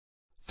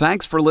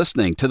Thanks for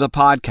listening to the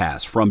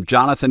podcast from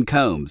Jonathan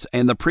Combs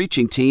and the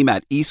preaching team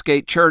at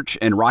Eastgate Church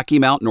in Rocky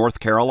Mount, North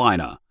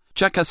Carolina.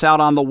 Check us out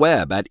on the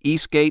web at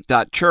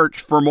eastgate.church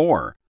for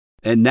more.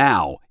 And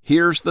now,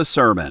 here's the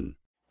sermon.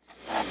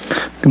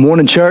 Good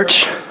morning,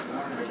 church.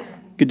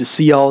 Good to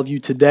see all of you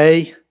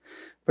today.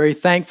 Very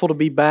thankful to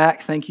be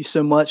back. Thank you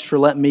so much for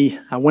letting me.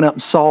 I went up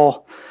and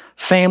saw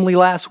family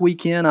last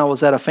weekend. I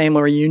was at a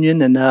family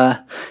reunion, and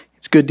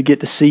it's good to get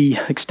to see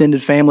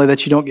extended family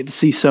that you don't get to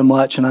see so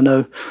much. And I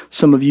know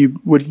some of you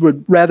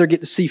would rather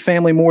get to see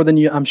family more than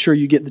I'm sure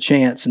you get the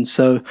chance. And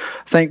so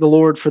thank the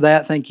Lord for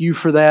that. Thank you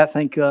for that.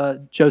 Thank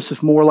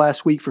Joseph Moore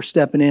last week for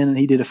stepping in, and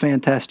he did a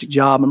fantastic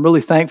job. I'm really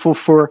thankful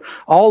for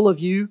all of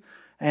you.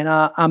 And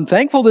I'm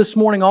thankful this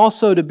morning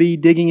also to be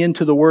digging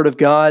into the Word of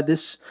God.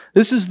 This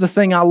is the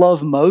thing I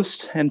love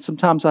most, and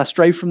sometimes I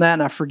stray from that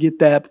and I forget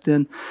that, but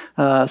then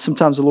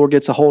sometimes the Lord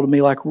gets a hold of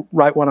me like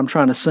right when I'm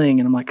trying to sing,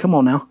 and I'm like, come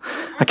on now.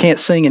 I can't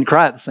sing and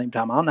cry at the same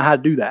time. I don't know how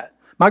to do that.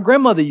 My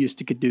grandmother used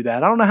to could do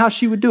that. I don't know how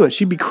she would do it.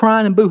 She'd be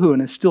crying and boohooing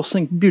and still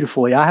sing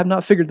beautifully. I have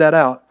not figured that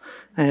out.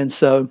 And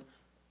so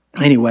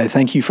anyway,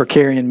 thank you for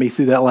carrying me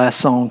through that last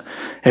song,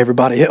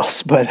 everybody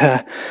else.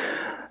 But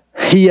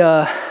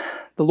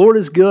the Lord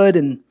is good,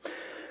 and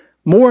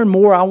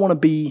more I want to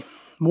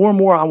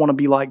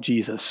be like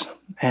Jesus.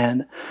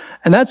 And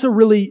that's a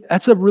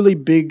really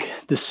big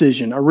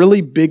decision, a really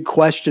big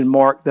question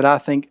mark that I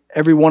think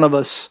every one of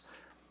us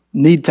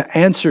need to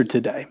answer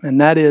today.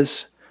 And that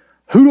is,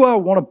 who do I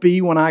want to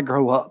be when I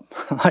grow up?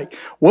 Like,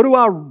 what do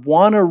I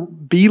want to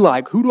be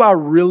like? Who do I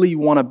really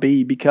want to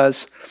be?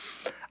 Because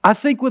I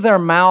think with our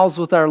mouths,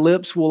 with our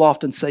lips, we'll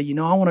often say,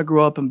 I want to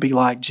grow up and be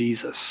like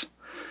Jesus.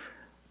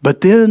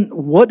 But then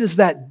what does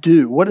that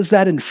do? What does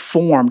that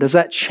inform? Does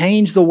that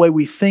change the way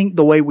we think,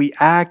 the way we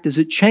act? Does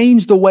it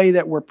change the way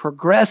that we're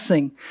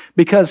progressing?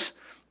 Because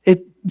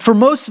for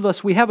most of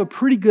us, we have a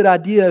pretty good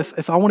idea.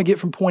 If I want to get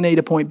from point A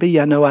to point B,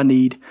 I know I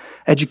need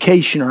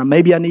education, or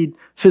maybe I need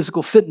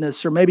physical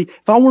fitness, or maybe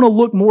if I want to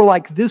look more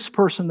like this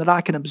person that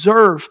I can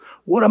observe,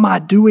 what am I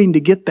doing to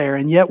get there?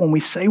 And yet when we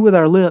say with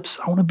our lips,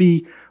 I want to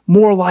be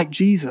more like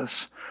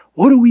Jesus,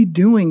 what are we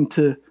doing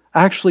to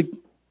actually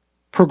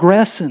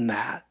progress in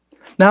that?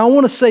 Now, I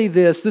want to say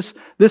this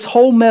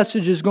whole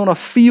message is going to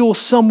feel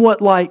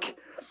somewhat like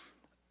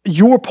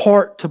your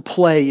part to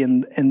play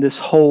in this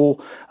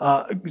whole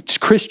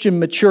Christian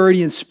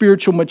maturity and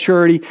spiritual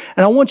maturity.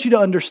 And I want you to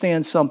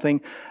understand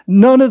something.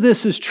 None of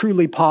this is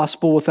truly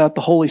possible without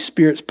the Holy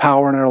Spirit's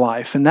power in our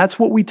life. And that's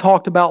what we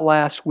talked about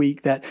last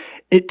week, that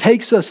it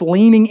takes us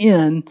leaning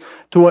in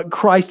to what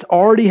Christ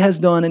already has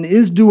done and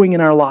is doing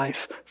in our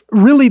life.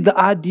 Really, the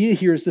idea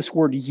here is this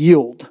word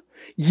yield.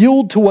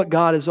 Yield to what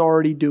God is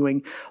already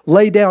doing.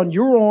 Lay down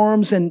your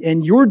arms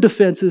and your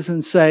defenses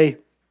and say,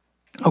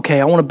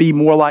 okay, I want to be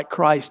more like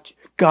Christ.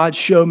 God,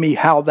 show me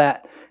how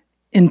that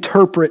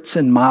interprets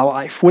in my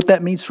life, what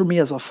that means for me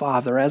as a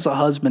father, as a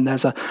husband,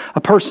 as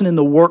a person in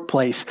the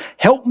workplace.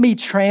 Help me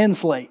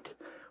translate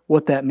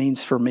what that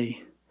means for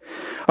me.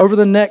 Over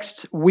the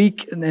next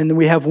week, and then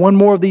we have one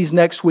more of these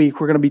next week,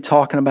 we're going to be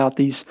talking about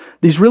these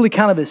really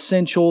kind of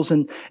essentials.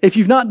 And if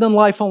you've not done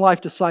Life on Life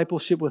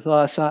discipleship with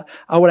us, I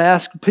would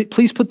ask,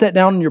 please put that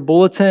down in your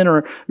bulletin,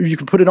 or you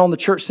can put it on the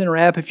Church Center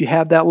app if you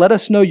have that. Let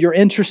us know you're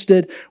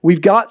interested.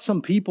 We've got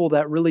some people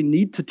that really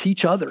need to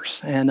teach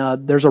others. And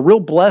there's a real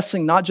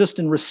blessing, not just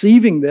in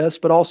receiving this,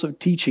 but also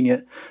teaching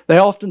it. They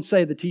often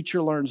say the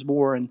teacher learns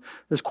more, and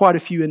there's quite a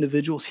few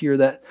individuals here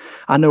that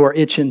I know are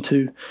itching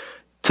to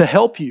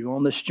help you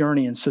on this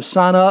journey. And so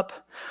sign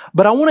up.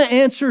 But I want to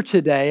answer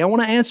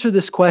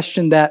this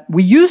question that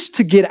we used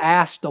to get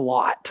asked a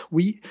lot.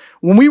 When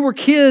we were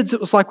kids, it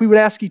was like we would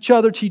ask each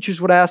other,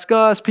 teachers would ask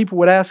us, people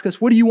would ask us,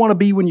 what do you want to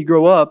be when you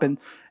grow up? And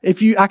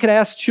I could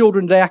ask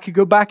children today, I could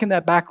go back in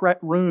that back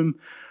room.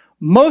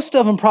 Most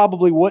of them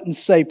probably wouldn't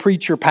say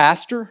preacher,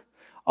 pastor.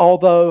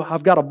 Although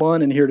I've got a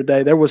bun in here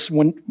today. There was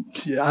one,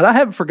 I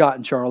haven't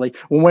forgotten, Charlie.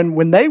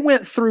 When they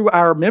went through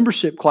our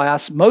membership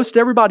class, most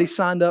everybody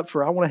signed up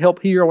for, I want to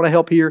help here, I want to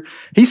help here.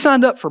 He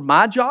signed up for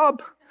my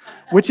job,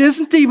 which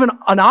isn't even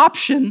an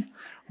option,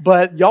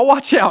 but y'all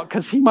watch out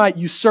because he might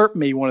usurp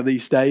me one of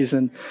these days.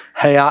 And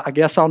hey, I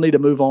guess I'll need to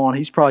move on.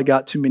 He's probably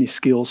got too many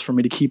skills for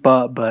me to keep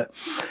up. But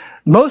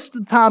most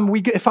of the time,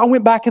 if I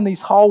went back in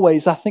these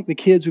hallways, I think the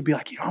kids would be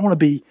like, I want to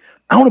be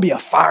a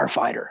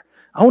firefighter.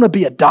 I want to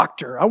be a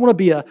doctor. I want to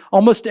be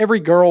almost every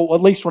girl, at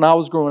least when I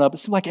was growing up, it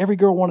seemed like every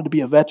girl wanted to be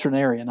a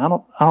veterinarian. I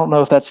don't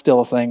know if that's still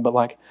a thing, but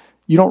like,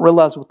 you don't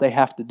realize what they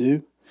have to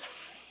do.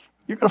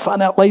 You're going to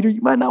find out later,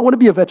 you might not want to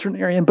be a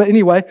veterinarian. But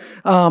anyway,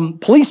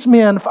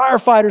 policemen,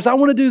 firefighters, I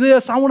want to do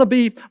this.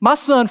 My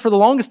son for the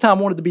longest time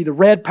wanted to be the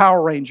Red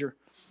Power Ranger.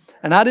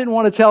 And I didn't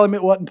want to tell him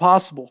it wasn't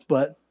possible,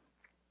 but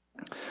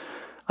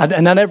I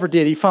never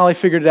did. He finally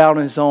figured it out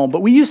on his own.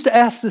 But we used to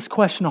ask this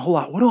question a whole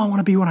lot. What do I want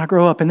to be when I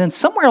grow up? And then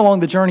somewhere along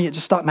the journey, it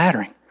just stopped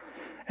mattering.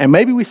 And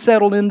maybe we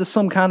settled into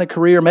some kind of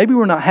career. Maybe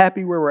we're not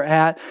happy where we're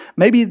at.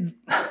 Maybe,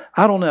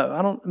 I don't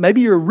know.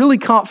 Maybe you're really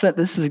confident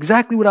this is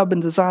exactly what I've been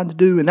designed to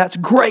do, and that's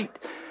great.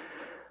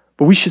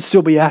 But we should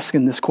still be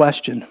asking this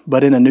question,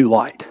 but in a new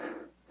light.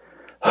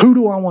 Who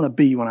do I want to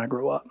be when I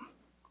grow up?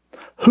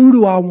 Who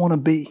do I want to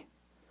be?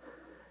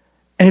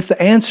 And if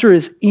the answer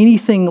is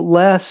anything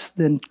less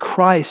than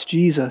Christ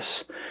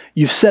Jesus,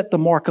 you've set the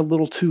mark a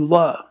little too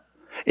low.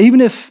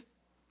 Even if,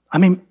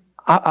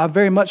 I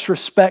very much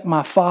respect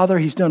my father.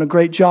 He's done a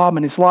great job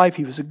in his life.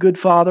 He was a good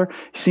father.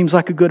 He seems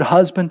like a good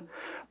husband.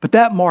 But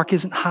that mark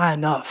isn't high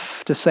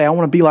enough to say, I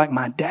want to be like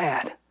my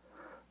dad.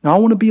 No, I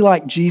want to be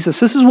like Jesus.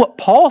 This is what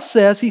Paul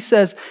says. He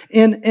says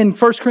in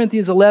 1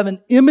 Corinthians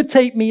 11,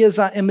 imitate me as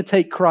I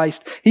imitate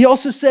Christ. He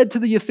also said to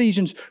the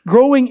Ephesians,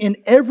 growing in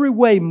every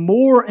way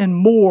more and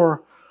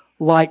more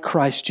like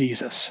Christ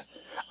Jesus.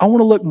 I want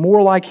to look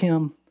more like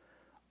Him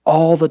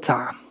all the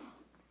time.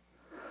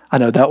 I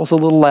know that was a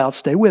little loud.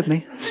 Stay with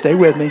me. Stay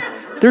with me.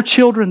 They're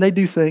children. They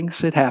do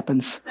things. It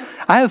happens.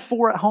 I have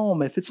 4 at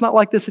home. If it's not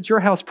like this at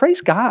your house,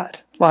 praise God.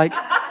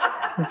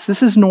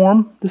 This is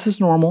norm. This is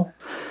normal.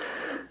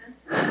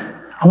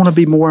 I want to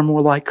be more and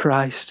more like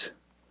Christ.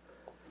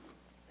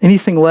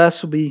 Anything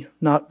less will be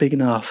not big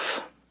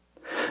enough.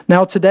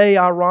 Now today,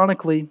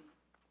 ironically,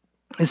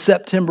 is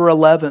September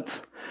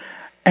 11th.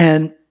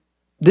 And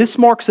this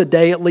marks a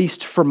day, at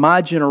least for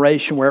my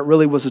generation, where it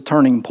really was a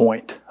turning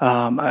point.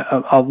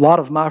 A lot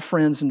of my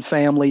friends and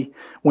family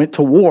went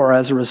to war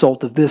as a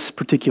result of this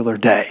particular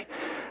day.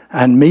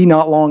 And me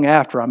not long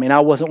after. I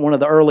wasn't one of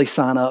the early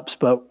sign-ups,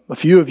 but a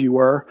few of you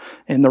were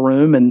in the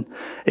room. And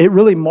it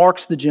really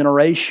marks the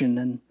generation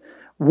and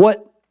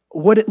what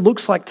it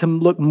looks like to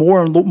look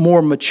more and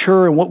more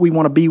mature and what we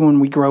want to be when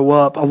we grow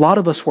up. A lot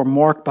of us were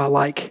marked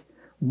by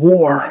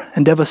war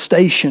and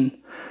devastation.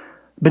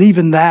 But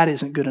even that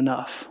isn't good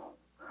enough.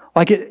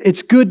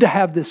 It's good to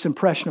have this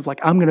impression of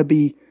I'm going to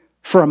be,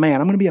 for a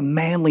man, I'm going to be a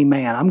manly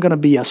man. I'm going to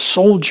be a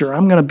soldier.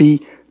 I'm going to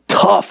be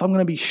tough. I'm going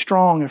to be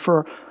strong. And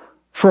for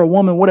a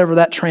woman, whatever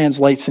that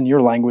translates in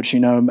your language,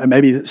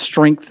 maybe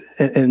strength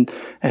and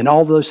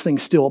all those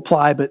things still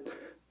apply, but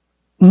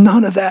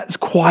none of that is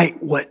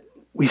quite what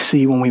we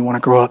see when we want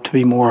to grow up to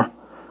be more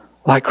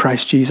like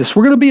Christ Jesus.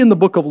 We're going to be in the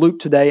book of Luke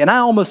today, and I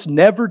almost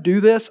never do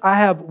this. I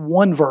have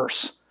one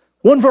verse.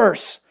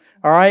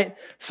 All right?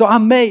 So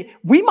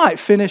we might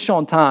finish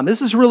on time.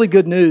 This is really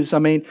good news.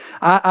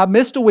 I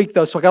missed a week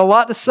though, so I got a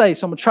lot to say,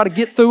 so I'm going to try to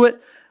get through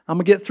it. I'm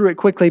going to get through it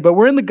quickly, but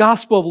we're in the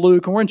Gospel of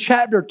Luke, and we're in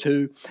chapter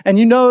 2. And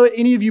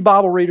any of you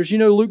Bible readers,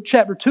 Luke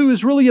chapter 2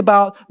 is really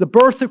about the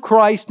birth of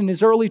Christ in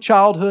His early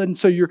childhood. And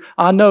so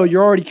I know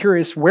you're already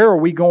curious, where are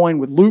we going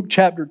with Luke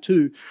chapter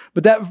 2?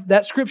 But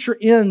that scripture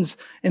ends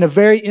in a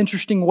very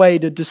interesting way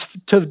to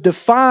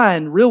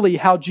define really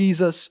how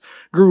Jesus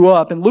grew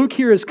up. And Luke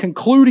here is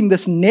concluding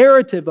this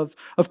narrative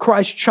of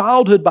Christ's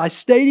childhood by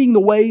stating the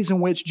ways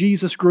in which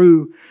Jesus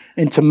grew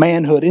into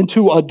manhood,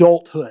 into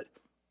adulthood.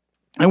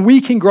 And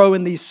we can grow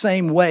in these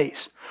same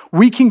ways.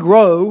 We can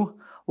grow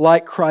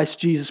like Christ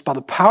Jesus by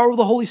the power of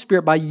the Holy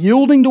Spirit, by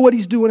yielding to what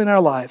He's doing in our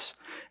lives.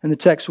 And the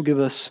text will give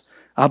us,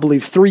 I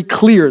believe, 3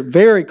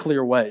 very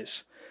clear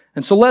ways.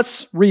 And so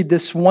let's read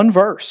this one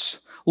verse,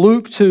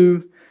 Luke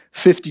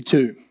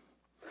 2:52.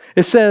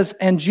 It says,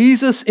 "And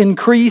Jesus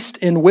increased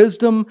in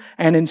wisdom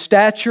and in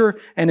stature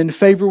and in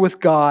favor with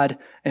God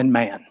and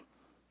man."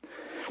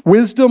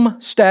 Wisdom,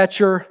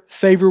 stature,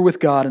 favor with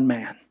God and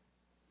man.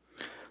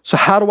 So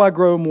how do I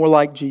grow more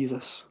like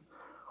Jesus?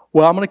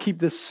 Well, I'm going to keep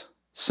this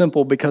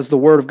simple because the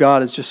Word of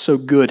God is just so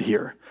good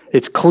here.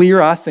 It's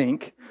clear, I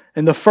think.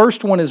 And the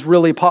first one is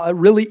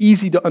really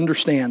easy to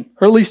understand,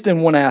 or at least in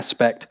one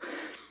aspect.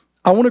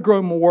 I want to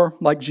grow more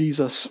like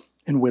Jesus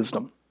in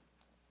wisdom.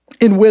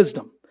 In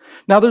wisdom.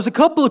 Now, there's a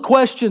couple of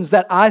questions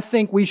that I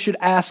think we should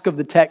ask of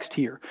the text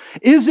here.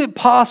 Is it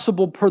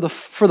possible for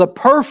the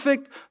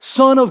perfect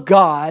Son of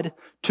God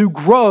to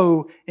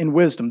grow in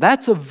wisdom?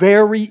 That's a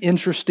very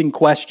interesting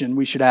question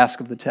we should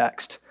ask of the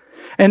text.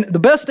 And the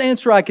best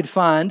answer I could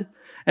find,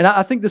 and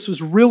I think this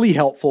was really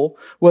helpful,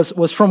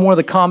 was from one of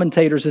the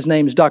commentators. His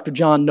name is Dr.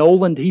 John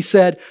Noland. He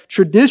said,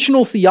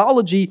 traditional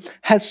theology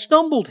has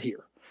stumbled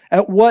here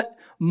at what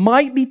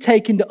might be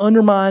taken to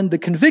undermine the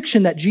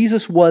conviction that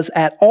Jesus was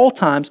at all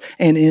times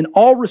and in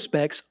all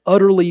respects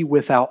utterly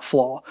without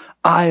flaw.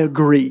 I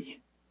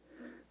agree.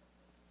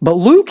 But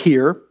Luke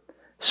here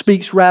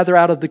speaks rather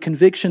out of the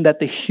conviction that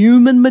the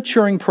human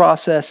maturing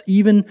process,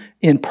 even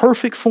in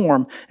perfect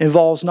form,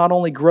 involves not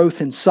only growth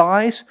in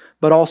size,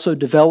 but also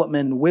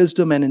development in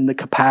wisdom and in the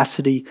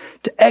capacity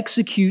to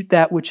execute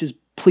that which is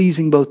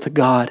pleasing both to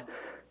God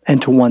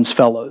and to one's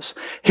fellows.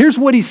 Here's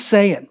what he's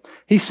saying.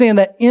 He's saying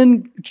that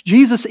in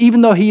Jesus,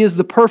 even though He is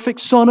the perfect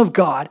Son of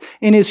God,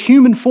 in His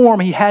human form,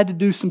 He had to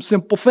do some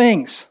simple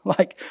things,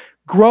 like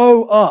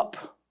grow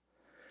up.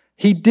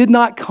 He did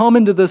not come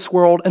into this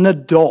world an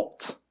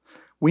adult.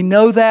 We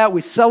know that.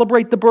 We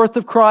celebrate the birth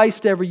of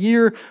Christ every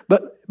year.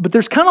 But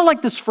there's kind of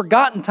like this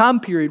forgotten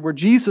time period where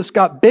Jesus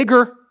got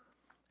bigger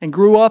and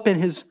grew up in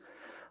His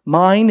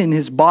mind and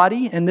His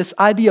body. And this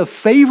idea of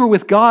favor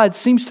with God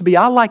seems to be,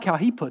 I like how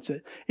he puts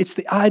it, it's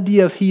the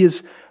idea of He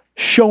is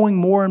showing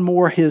more and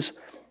more His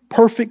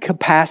perfect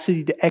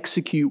capacity to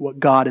execute what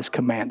God has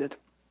commanded.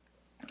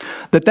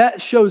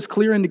 That shows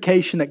clear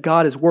indication that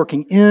God is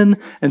working in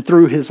and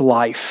through his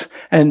life.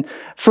 And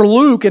for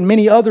Luke and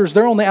many others,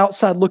 they're on the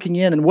outside looking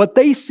in, and what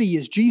they see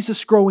is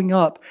Jesus growing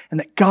up and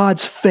that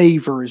God's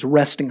favor is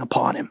resting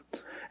upon him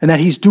and that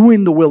he's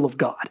doing the will of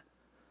God.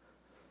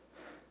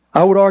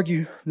 I would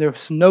argue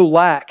there's no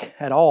lack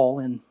at all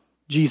in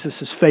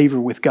Jesus' favor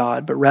with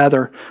God, but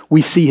rather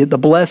we see the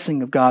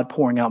blessing of God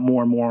pouring out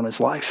more and more on his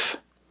life.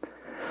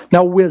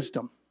 Now,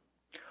 wisdom.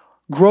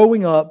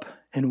 Growing up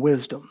in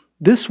wisdom.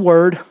 This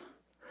word,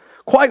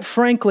 quite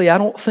frankly, I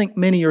don't think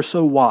many are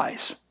so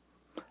wise.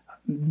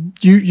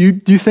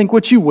 You think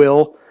what you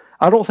will.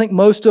 I don't think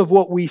most of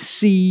what we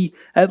see,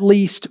 at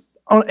least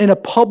in a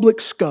public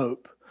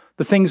scope,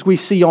 the things we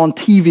see on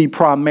TV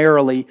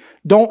primarily,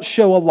 don't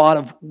show a lot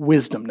of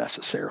wisdom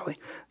necessarily.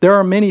 There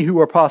are many who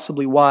are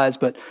possibly wise,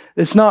 but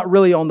it's not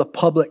really in the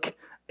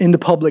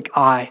public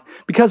eye.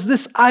 Because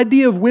this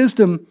idea of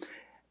wisdom,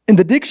 in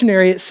the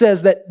dictionary, it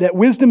says that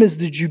wisdom is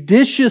the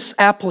judicious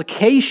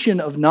application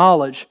of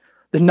knowledge,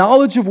 the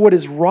knowledge of what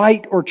is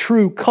right or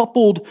true,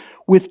 coupled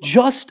with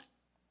just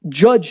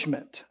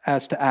judgment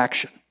as to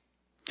action.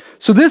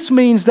 So this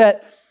means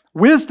that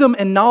wisdom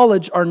and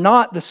knowledge are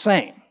not the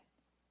same.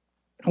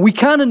 We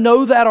kind of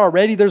know that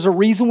already. There's a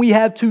reason we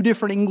have two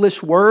different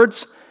English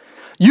words.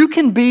 You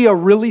can be a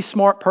really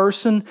smart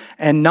person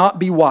and not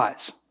be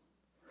wise.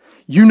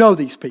 You know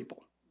these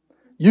people.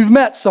 You've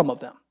met some of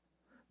them.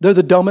 They're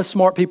the dumbest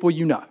smart people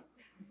you know.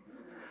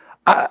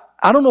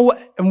 I don't know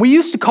what, and we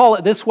used to call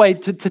it this way,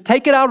 to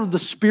take it out of the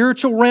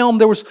spiritual realm.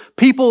 There was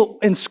people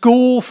in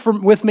school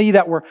with me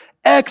that were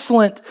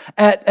excellent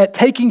at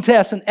taking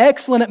tests and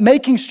excellent at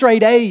making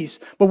straight A's.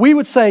 But we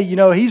would say,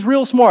 he's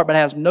real smart but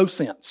has no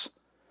sense.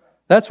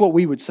 That's what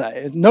we would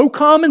say. No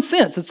common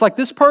sense. It's like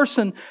this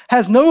person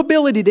has no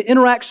ability to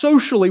interact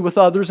socially with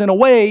others in a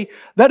way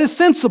that is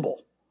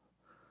sensible.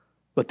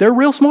 But they're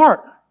real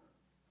smart.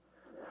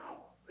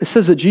 It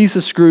says that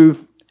Jesus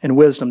grew in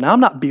wisdom. Now, I'm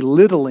not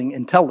belittling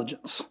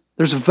intelligence.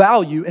 There's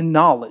value in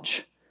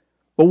knowledge.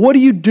 But what do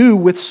you do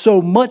with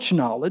so much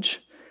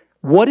knowledge?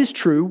 What is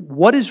true?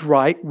 What is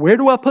right? Where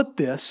do I put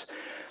this?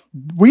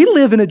 We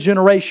live in a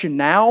generation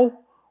now,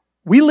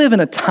 we live in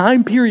a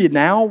time period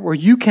now where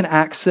you can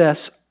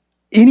access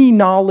any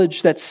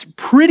knowledge that's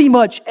pretty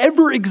much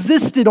ever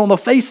existed on the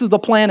face of the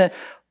planet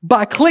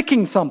by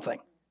clicking something.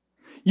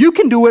 You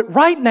can do it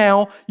right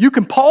now. You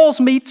can pause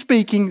me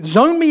speaking,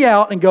 zone me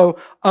out, and go,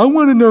 I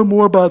want to know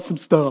more about some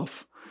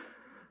stuff.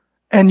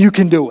 And you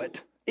can do it.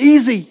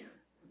 Easy.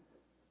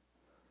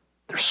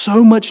 There's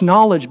so much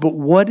knowledge,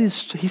 but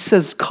he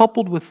says,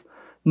 coupled with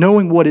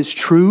knowing what is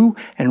true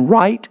and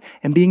right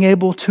and being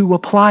able to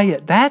apply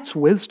it, that's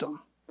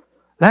wisdom.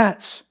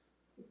 That's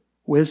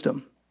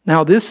wisdom.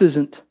 Now, this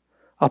isn't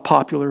a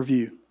popular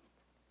view,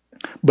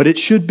 but it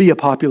should be a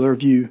popular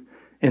view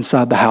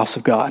inside the house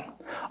of God,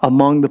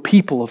 among the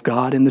people of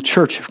God in the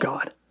church of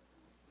God.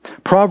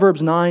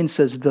 Proverbs 9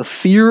 says, the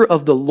fear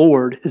of the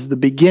Lord is the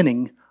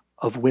beginning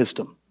of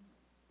wisdom,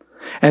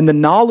 and the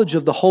knowledge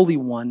of the Holy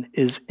One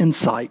is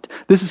insight.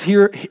 This is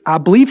here, I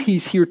believe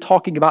he's here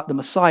talking about the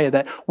Messiah,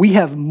 that we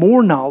have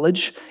more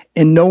knowledge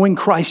in knowing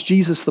Christ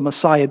Jesus the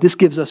Messiah. This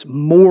gives us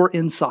more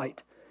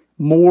insight,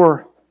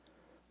 more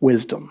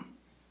wisdom.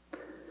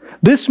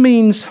 This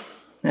means,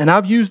 and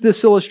I've used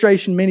this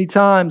illustration many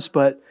times,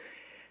 but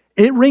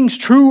it rings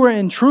truer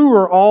and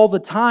truer all the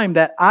time,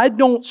 that I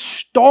don't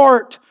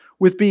start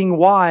with being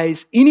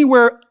wise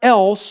anywhere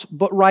else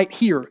but right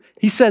here.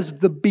 He says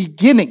the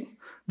beginning.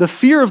 The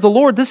fear of the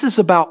Lord, this is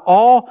about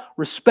awe,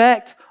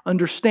 respect,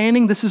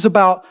 understanding. This is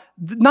about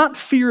not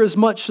fear as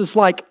much as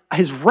like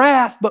his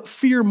wrath, but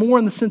fear more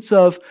in the sense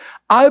of,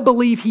 I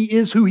believe he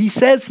is who he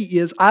says he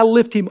is. I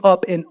lift him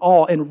up in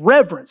awe and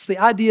reverence. The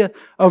idea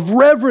of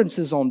reverence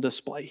is on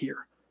display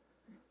here.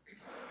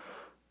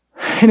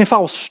 And if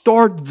I'll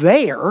start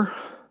there,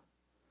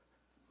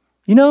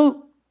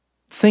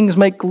 things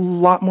make a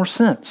lot more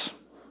sense.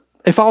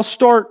 If I'll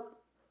start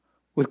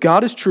with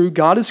God is true,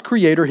 God is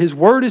creator, his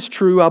word is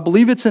true, I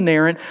believe it's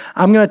inerrant,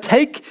 I'm going to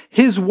take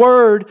his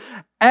word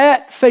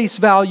at face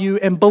value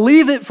and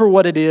believe it for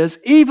what it is,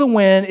 even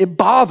when it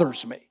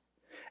bothers me.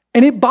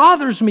 And it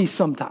bothers me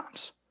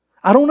sometimes.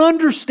 I don't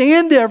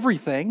understand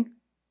everything,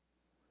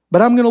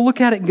 but I'm going to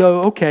look at it and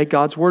go, okay,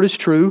 God's word is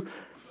true.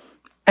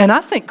 And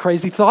I think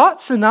crazy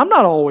thoughts, and I'm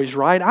not always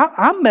right.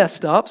 I'm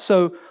messed up,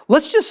 so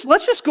let's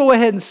just go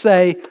ahead and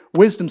say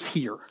wisdom's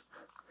here.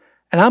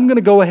 And I'm going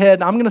to go ahead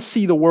and I'm going to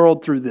see the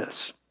world through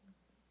this.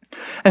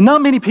 And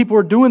not many people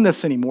are doing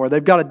this anymore.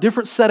 They've got a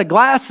different set of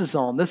glasses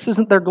on. This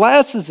isn't their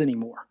glasses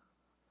anymore.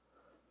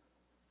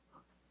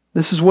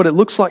 This is what it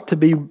looks like to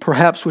be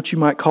perhaps what you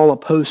might call a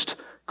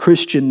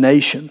post-Christian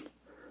nation.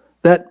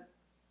 That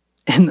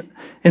in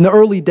the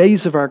early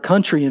days of our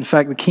country, in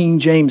fact, the King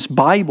James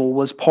Bible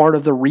was part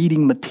of the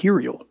reading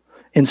material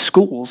in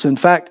schools. In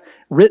fact,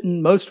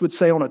 written, most would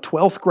say, on a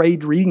 12th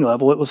grade reading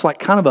level. It was like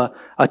kind of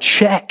a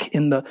check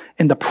in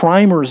the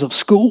primers of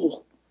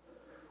school.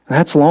 And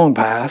that's long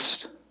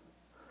past.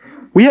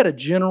 We had a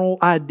general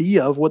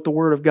idea of what the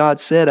Word of God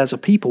said as a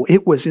people.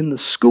 It was in the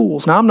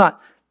schools. Now,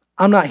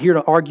 I'm not here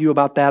to argue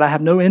about that. I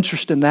have no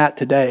interest in that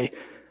today.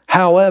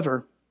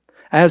 However,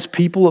 as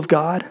people of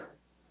God,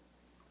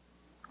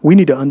 we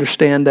need to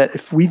understand that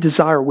if we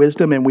desire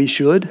wisdom, and we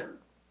should,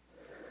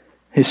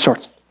 it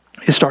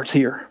starts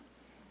here.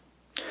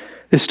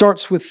 It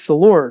starts with the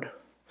Lord.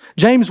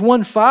 James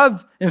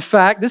 1:5, in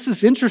fact, this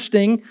is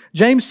interesting.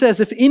 James says,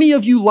 if any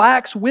of you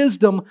lacks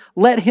wisdom,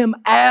 let him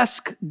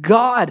ask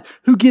God,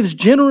 who gives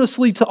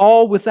generously to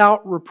all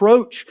without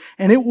reproach,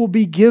 and it will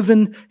be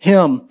given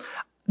him.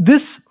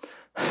 This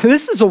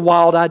is a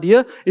wild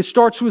idea. It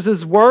starts with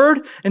His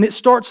Word, and it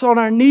starts on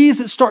our knees.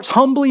 It starts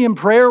humbly in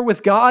prayer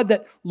with God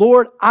that,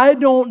 Lord, I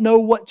don't know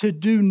what to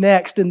do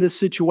next in this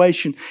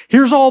situation.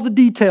 Here's all the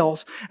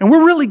details. And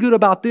we're really good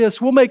about this.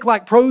 We'll make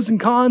like pros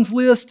and cons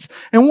lists,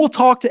 and we'll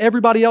talk to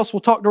everybody else.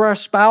 We'll talk to our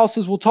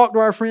spouses. We'll talk to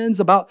our friends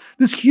about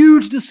this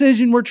huge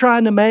decision we're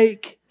trying to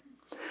make.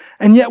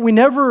 And yet we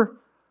never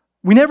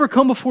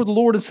come before the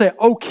Lord and say,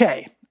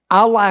 okay,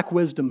 I lack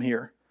wisdom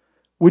here.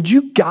 Would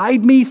you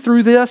guide me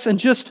through this? And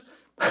just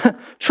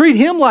treat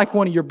Him like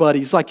one of your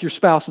buddies, like your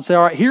spouse, and say,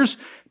 all right, here's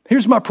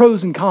my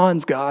pros and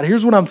cons, God.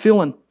 Here's what I'm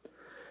feeling.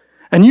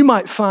 And you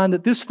might find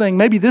that this thing,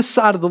 maybe this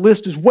side of the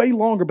list is way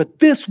longer, but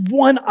this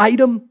one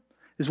item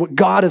is what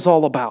God is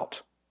all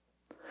about.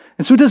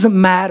 And so it doesn't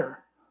matter.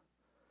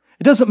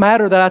 It doesn't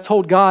matter that I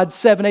told God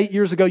 7, 8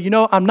 years ago,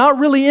 I'm not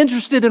really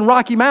interested in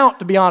Rocky Mount,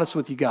 to be honest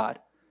with you, God.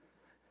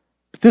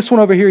 But this one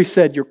over here, He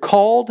said, you're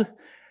called,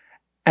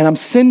 and I'm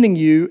sending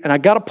you, and I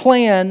got a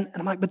plan. And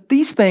I'm like, but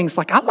these things,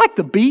 like, I like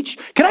the beach.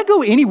 Can I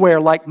go anywhere,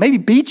 like maybe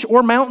beach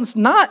or mountains?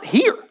 Not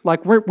here.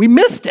 Like, we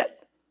missed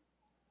it.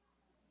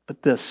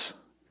 But this.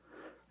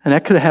 And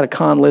that could have had a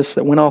con list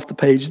that went off the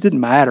page. It didn't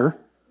matter.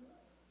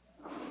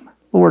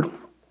 Lord,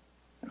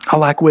 I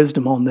lack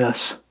wisdom on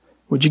this.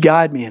 Would you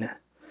guide me in it?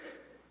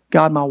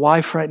 God, my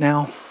wife right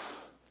now,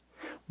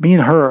 me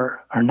and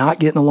her are not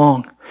getting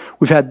along.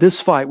 We've had this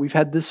fight. We've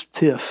had this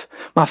tiff.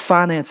 My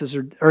finances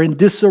are in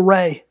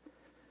disarray.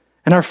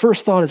 And our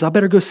first thought is, I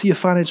better go see a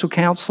financial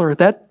counselor.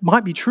 That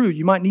might be true.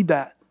 You might need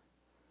that.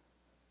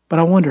 But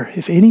I wonder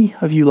if any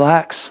of you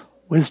lacks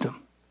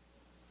wisdom.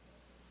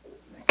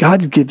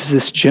 God gives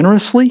this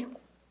generously.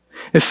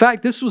 In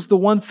fact, this was the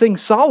one thing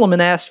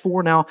Solomon asked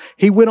for. Now,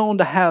 he went on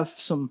to have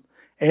some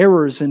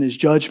errors in his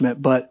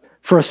judgment, but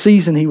for a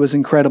season he was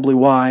incredibly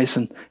wise.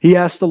 And he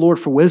asked the Lord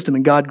for wisdom,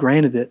 and God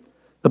granted it.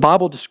 The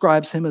Bible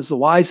describes him as the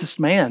wisest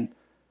man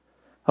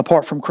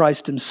apart from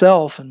Christ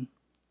Himself. And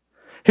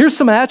here's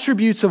some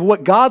attributes of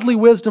what godly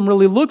wisdom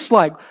really looks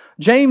like.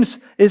 James,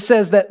 it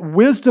says that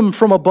wisdom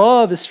from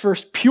above is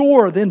first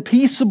pure, then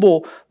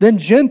peaceable, then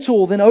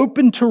gentle, then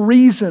open to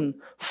reason,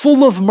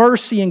 full of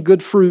mercy and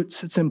good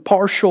fruits. It's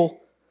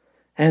impartial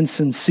and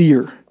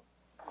sincere.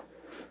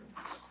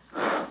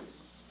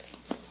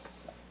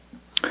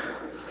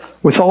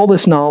 With all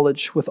this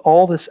knowledge, with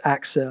all this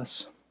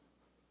access,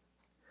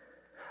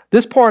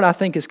 this part I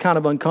think is kind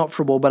of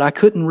uncomfortable, but I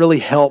couldn't really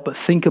help but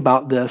think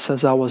about this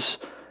as I was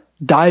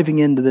diving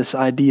into this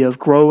idea of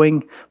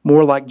growing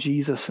more like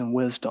Jesus in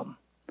wisdom.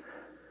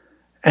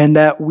 And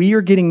that we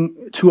are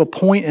getting to a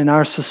point in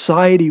our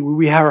society where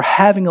we are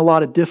having a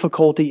lot of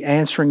difficulty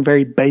answering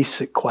very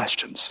basic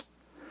questions.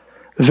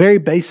 Very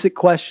basic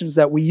questions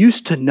that we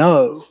used to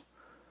know,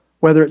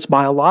 whether it's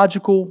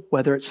biological,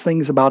 whether it's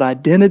things about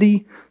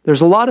identity.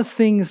 There's a lot of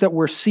things that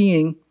we're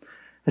seeing,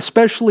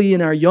 especially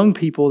in our young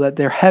people, that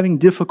they're having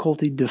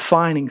difficulty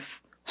defining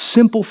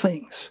simple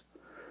things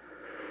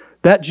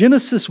that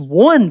Genesis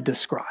 1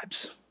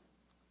 describes.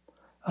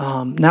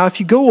 Now, if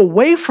you go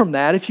away from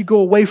that, if you go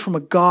away from a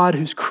God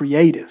who's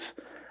creative,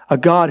 a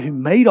God who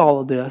made all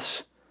of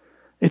this,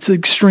 it's an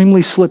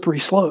extremely slippery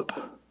slope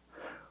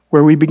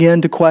where we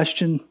begin to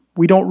question.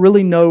 We don't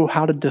really know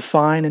how to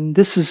define, and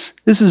this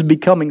is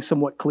becoming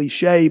somewhat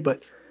cliche,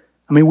 but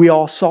I mean, we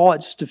all saw it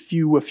just a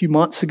few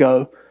months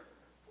ago.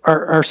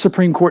 Our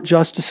Supreme Court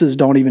justices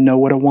don't even know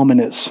what a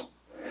woman is.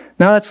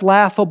 Now, that's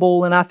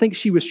laughable, and I think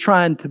she was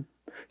trying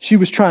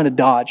to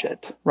dodge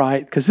it,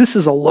 right? Because this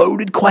is a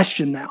loaded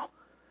question now.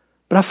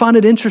 But I find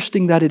it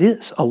interesting that it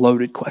is a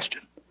loaded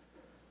question.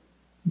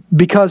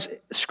 Because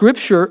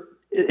Scripture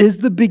is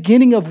the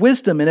beginning of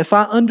wisdom. And if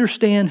I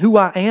understand who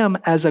I am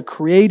as a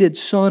created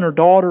son or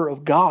daughter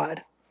of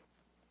God,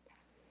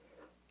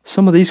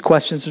 some of these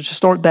questions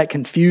just aren't that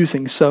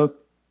confusing. So,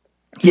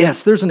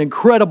 yes, there's an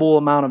incredible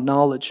amount of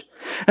knowledge.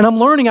 And I'm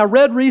learning, I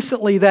read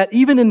recently that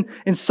even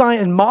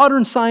in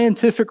modern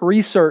scientific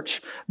research,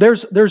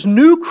 there's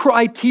new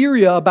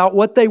criteria about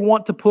what they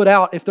want to put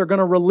out if they're going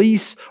to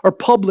release or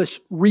publish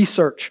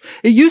research.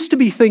 It used to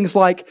be things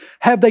like,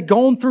 have they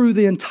gone through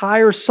the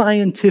entire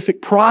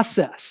scientific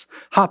process,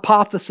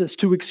 hypothesis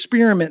to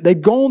experiment?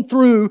 They've gone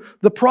through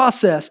the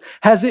process.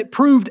 Has it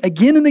proved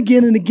again and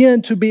again and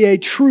again to be a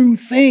true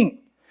thing?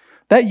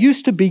 That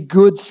used to be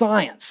good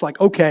science. Like,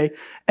 okay,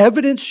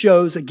 evidence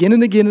shows again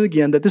and again and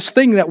again that this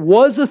thing that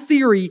was a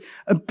theory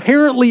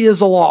apparently is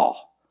a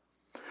law.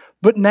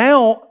 But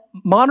now,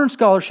 modern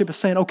scholarship is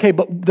saying, okay,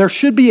 but there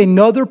should be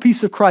another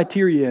piece of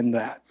criteria in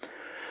that.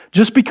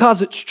 Just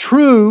because it's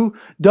true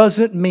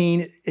doesn't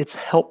mean it's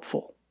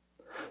helpful.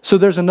 So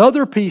there's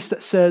another piece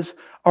that says,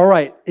 all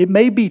right, it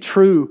may be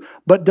true,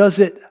 but does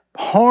it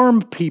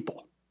harm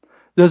people?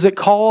 Does it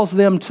cause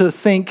them to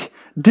think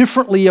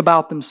differently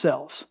about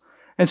themselves?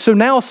 And so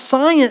now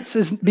science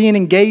is being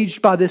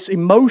engaged by this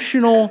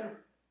emotional,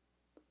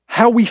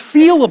 how we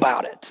feel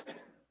about it.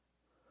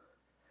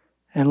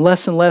 And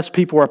less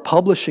people are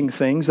publishing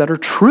things that are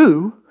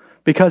true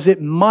because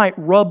it might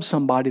rub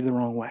somebody the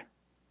wrong way.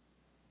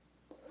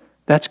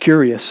 That's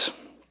curious.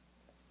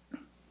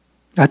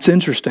 That's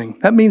interesting.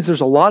 That means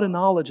there's a lot of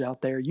knowledge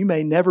out there you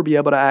may never be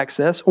able to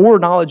access, or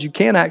knowledge you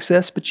can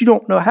access, but you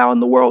don't know how in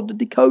the world to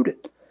decode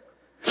it.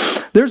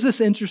 There's this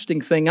interesting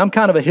thing. I'm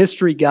kind of a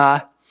history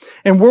guy.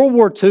 In World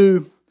War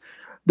II,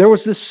 there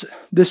was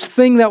this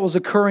thing that was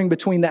occurring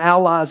between the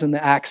Allies and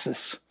the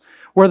Axis,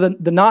 where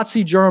the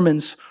Nazi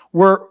Germans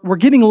were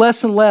getting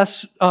less and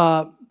less.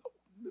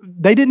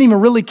 They didn't even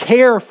really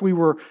care if we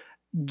were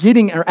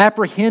getting or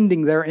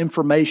apprehending their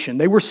information.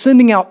 They were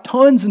sending out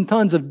tons and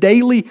tons of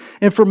daily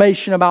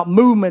information about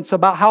movements,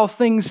 about how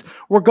things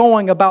were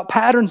going, about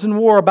patterns in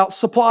war, about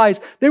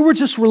supplies. They were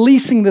just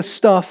releasing this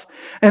stuff,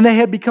 and they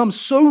had become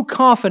so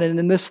confident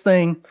in this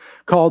thing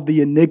called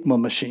the Enigma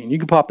machine. You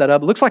can pop that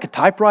up. It looks like a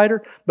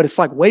typewriter, but it's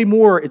like way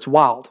more, it's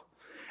wild.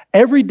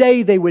 Every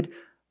day they would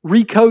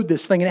recode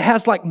this thing, and it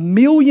has like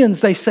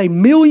millions, they say,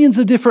 millions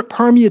of different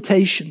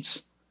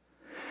permutations.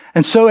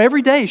 And so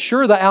every day,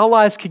 sure, the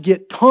Allies could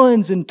get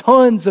tons and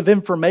tons of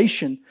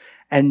information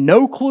and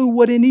no clue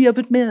what any of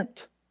it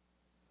meant.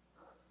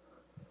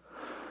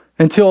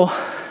 Until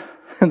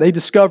they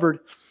discovered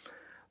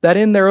that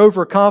in their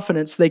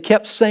overconfidence, they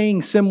kept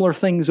saying similar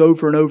things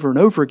over and over and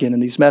over again in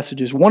these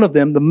messages. One of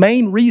them, the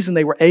main reason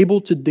they were able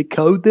to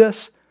decode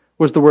this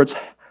was the words,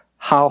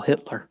 Heil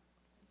Hitler.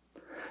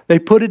 They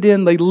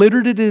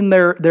littered it in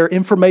their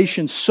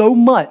information so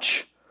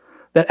much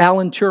that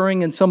Alan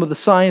Turing and some of the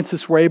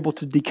scientists were able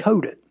to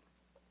decode it.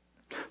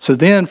 So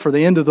then, for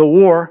the end of the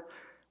war,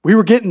 we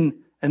were getting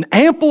an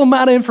ample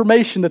amount of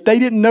information that they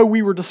didn't know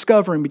we were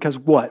discovering because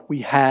what? We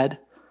had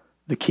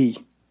the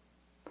key.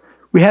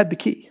 We had the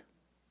key.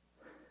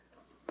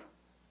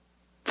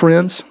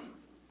 Friends,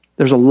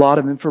 there's a lot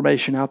of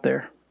information out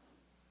there,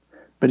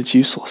 but it's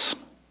useless.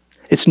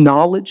 It's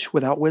knowledge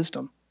without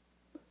wisdom,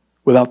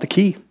 without the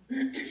key.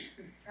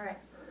 Right.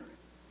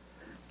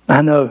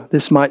 I know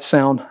this might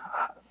sound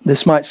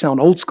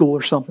old school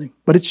or something,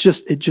 but it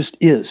just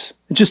is.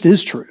 It just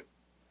is true.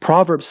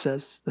 Proverbs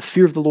says the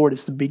fear of the Lord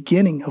is the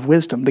beginning of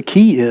wisdom. The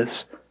key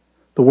is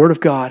the Word of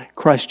God,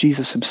 Christ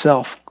Jesus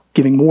Himself,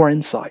 giving more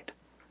insight.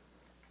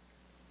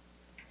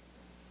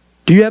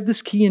 Do you have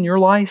this key in your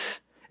life?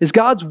 Is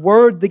God's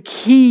Word the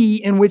key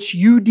in which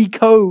you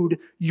decode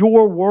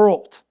your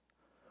world?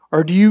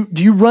 Or do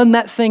you run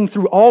that thing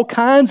through all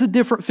kinds of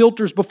different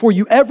filters before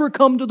you ever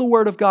come to the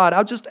Word of God?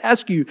 I'll just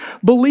ask you,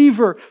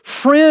 believer,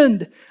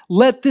 friend,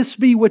 let this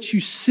be what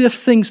you sift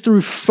things through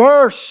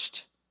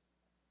first.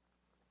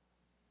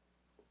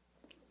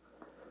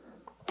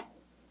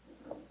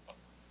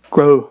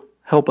 Grow,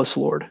 help us,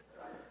 Lord,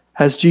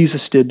 as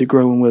Jesus did to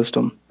grow in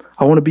wisdom.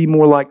 I want to be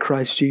more like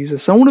Christ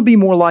Jesus. I want to be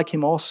more like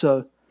Him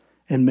also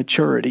in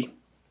maturity.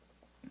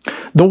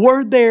 The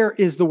word there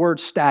is the word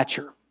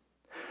stature.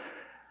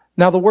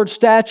 Now, the word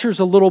stature is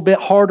a little bit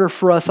harder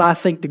for us, I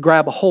think, to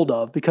grab a hold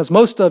of because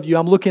most of you,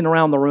 I'm looking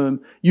around the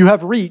room, you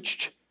have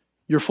reached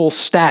your full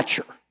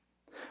stature.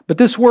 But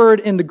this word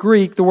in the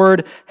Greek, the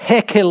word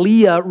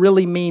hekelia,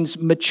 really means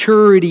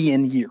maturity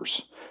in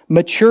years.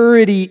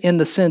 Maturity in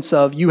the sense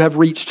of you have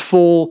reached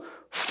full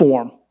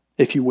form,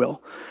 if you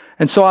will.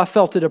 And so I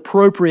felt it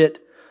appropriate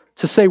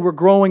to say we're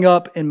growing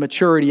up in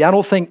maturity. I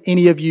don't think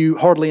any of you,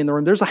 hardly in the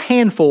room, there's a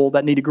handful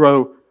that need to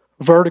grow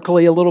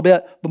vertically a little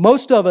bit, but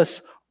most of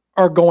us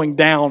are going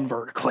down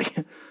vertically.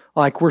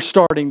 Like we're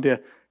starting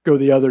to go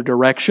the other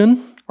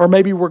direction, or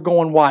maybe we're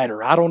going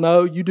wider. I don't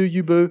know. You do,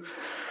 you boo.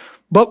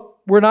 But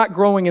we're not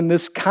growing in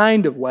this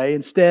kind of way.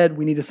 Instead,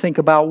 we need to think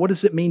about what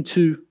does it mean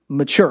to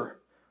mature?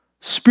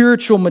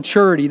 Spiritual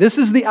maturity. This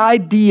is the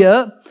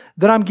idea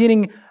that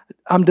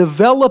I'm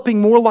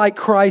developing more like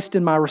Christ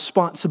in my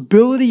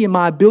responsibility and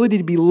my ability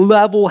to be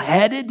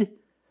level-headed,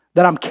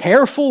 that I'm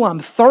careful,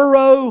 I'm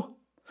thorough.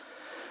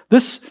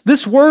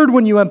 This word,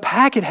 when you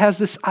unpack it, has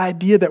this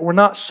idea that we're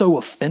not so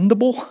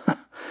offendable.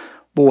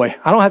 Boy,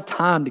 I don't have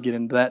time to get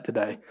into that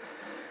today.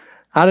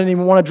 I didn't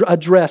even want to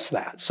address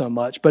that so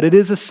much, but it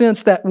is a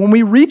sense that when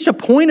we reach a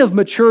point of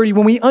maturity,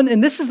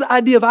 and this is the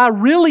idea of I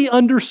really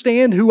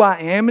understand who I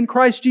am in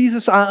Christ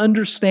Jesus. I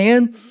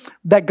understand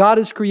that God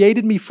has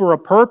created me for a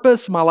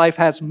purpose. My life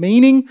has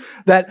meaning,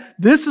 that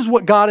this is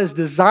what God has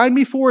designed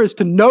me for, is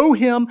to know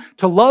Him,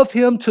 to love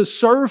Him, to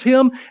serve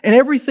Him, and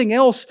everything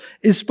else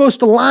is supposed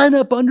to line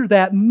up under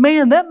that.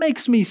 Man, that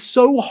makes me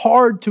so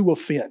hard to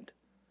offend.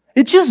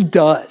 It just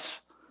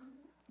does.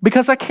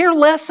 Because I care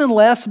less and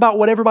less about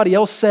what everybody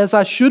else says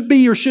I should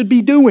be or should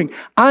be doing.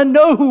 I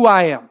know who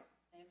I am.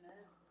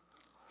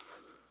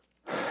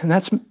 Amen. And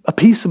that's a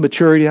piece of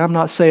maturity. I'm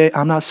not saying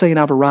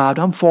I've arrived.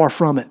 I'm far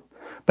from it.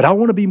 But I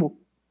want to be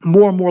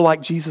more and more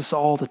like Jesus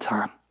all the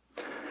time.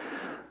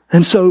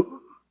 And so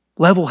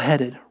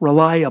level-headed,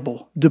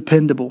 reliable,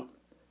 dependable.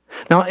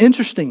 Now,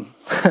 interesting,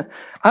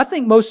 I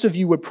think most of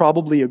you would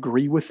probably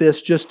agree with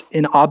this just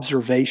in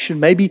observation.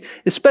 Maybe,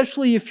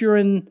 especially if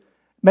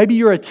maybe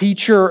you're a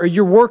teacher or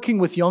you're working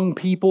with young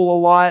people a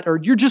lot, or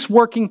you're just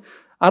working,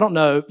 I don't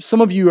know,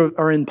 some of you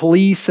are in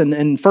police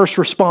and first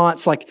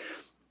response, like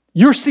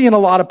you're seeing a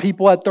lot of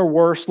people at their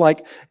worst.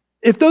 Like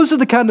if those are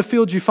the kind of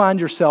fields you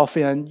find yourself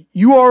in,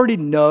 you already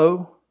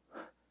know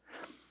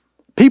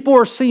people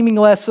are seeming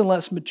less and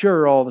less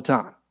mature all the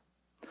time.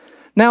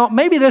 Now,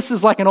 maybe this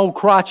is like an old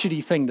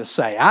crotchety thing to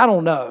say. I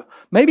don't know.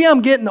 Maybe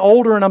I'm getting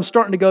older and I'm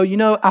starting to go,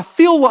 I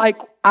feel like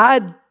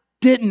I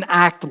didn't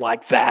act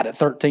like that at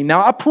 13.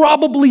 Now, I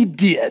probably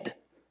did.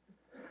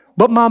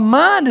 But my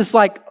mind is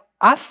like,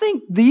 I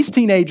think these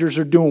teenagers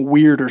are doing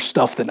weirder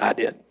stuff than I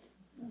did.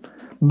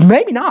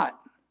 Maybe not.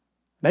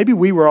 Maybe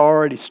we were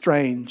already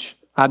strange.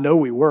 I know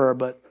we were,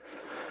 but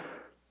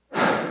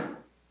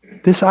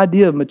this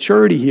idea of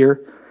maturity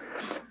here,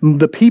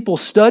 the people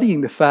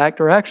studying the fact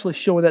are actually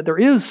showing that there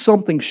is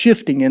something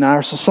shifting in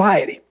our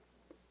society.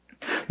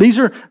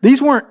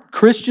 These weren't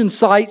Christian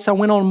sites. I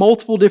went on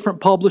multiple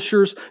different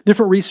publishers,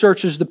 different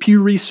researchers, the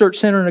Pew Research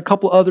Center and a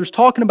couple others,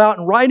 talking about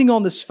and writing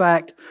on this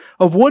fact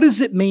of what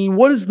does it mean?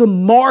 What is the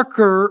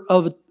marker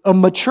of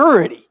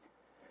maturity?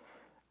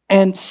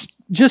 And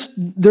just,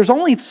 there's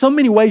only so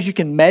many ways you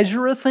can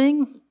measure a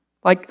thing.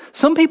 Like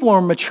some people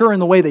are mature in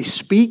the way they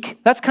speak.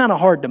 That's kind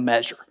of hard to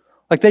measure.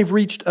 Like they've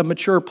reached a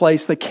mature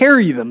place. They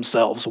carry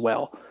themselves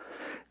well.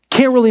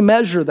 Can't really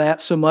measure that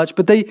so much,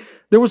 but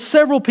there was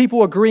several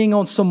people agreeing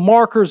on some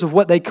markers of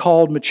what they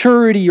called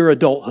maturity or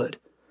adulthood.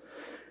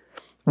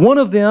 One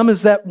of them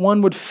is that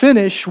one would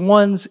finish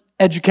one's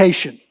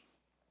education.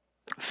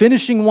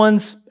 Finishing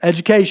one's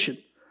education.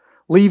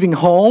 Leaving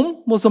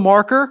home was a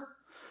marker.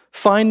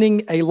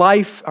 Finding a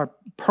life or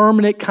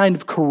permanent kind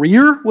of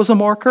career was a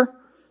marker.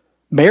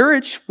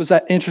 Marriage was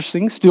that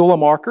interesting, still a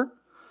marker.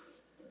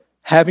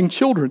 Having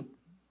children,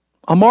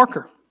 a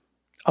marker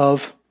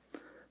of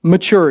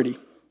maturity.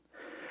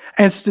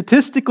 And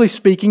statistically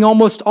speaking,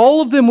 almost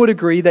all of them would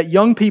agree that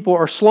young people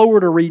are slower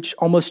to reach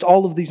almost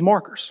all of these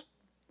markers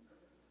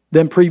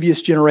than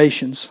previous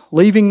generations,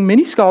 leaving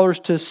many scholars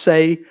to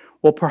say,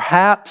 well,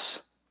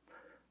 perhaps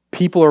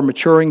people are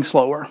maturing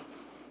slower.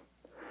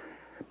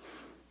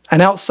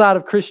 And outside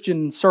of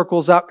Christian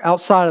circles,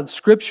 outside of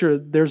Scripture,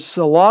 there's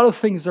a lot of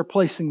things they're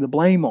placing the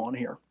blame on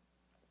here.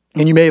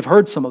 And you may have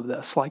heard some of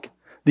this, like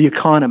the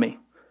economy.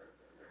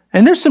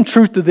 And there's some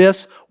truth to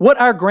this.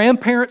 What our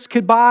grandparents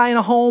could buy in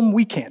a home,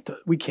 we can't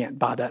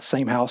buy that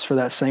same house for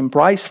that same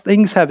price.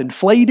 Things have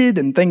inflated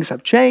and things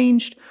have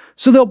changed.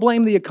 So they'll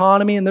blame the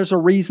economy, and there's a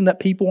reason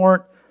that people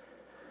aren't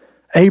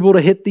able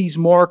to hit these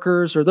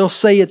markers, or they'll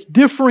say it's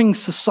differing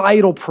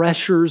societal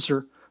pressures,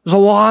 or there's a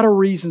lot of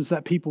reasons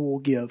that people will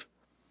give.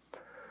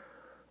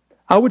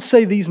 I would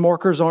say these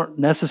markers aren't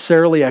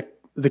necessarily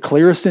the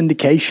clearest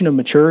indication of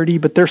maturity,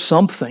 but they're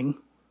something.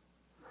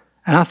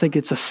 And I think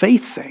it's a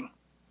faith thing.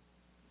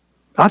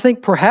 I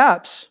think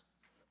perhaps,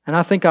 and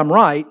I think I'm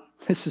right,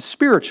 this is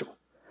spiritual.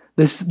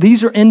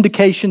 These are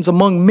indications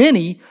among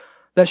many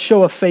that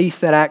show a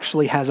faith that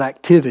actually has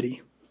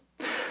activity.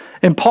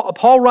 And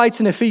Paul writes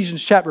in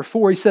Ephesians chapter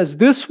 4, he says,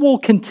 this will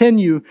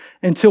continue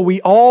until we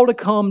all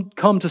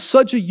come to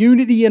such a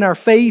unity in our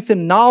faith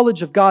and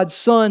knowledge of God's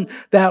Son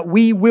that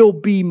we will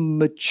be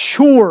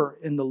mature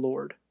in the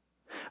Lord,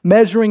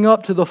 measuring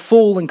up to the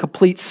full and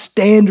complete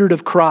standard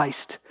of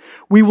Christ.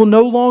 We will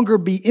no longer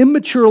be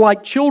immature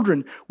like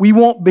children. We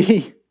won't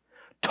be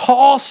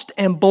tossed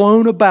and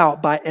blown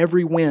about by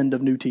every wind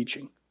of new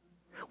teaching.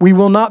 We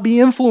will not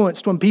be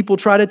influenced when people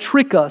try to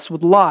trick us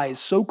with lies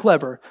so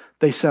clever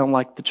they sound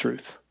like the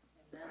truth.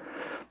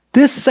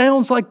 This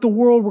sounds like the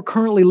world we're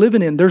currently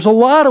living in. There's a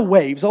lot of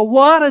waves, a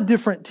lot of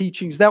different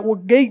teachings that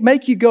will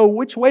make you go,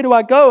 which way do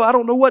I go? I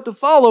don't know what to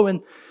follow.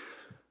 And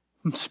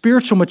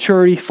spiritual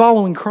maturity,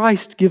 following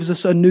Christ, gives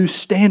us a new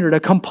standard, a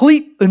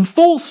complete and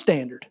full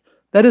standard.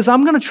 That is,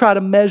 I'm going to try to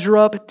measure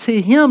up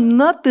to Him,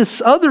 not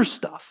this other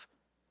stuff.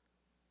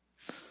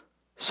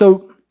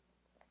 So,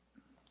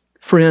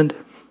 friend,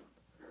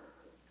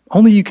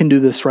 only you can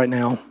do this right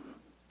now.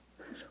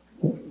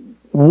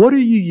 What are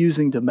you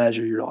using to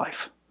measure your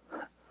life?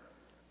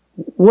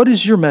 What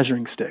is your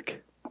measuring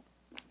stick?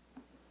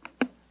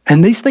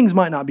 And these things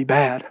might not be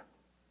bad.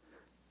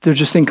 They're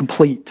just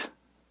incomplete.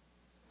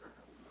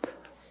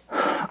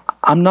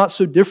 I'm not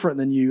so different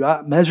than you.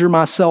 I measure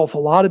myself a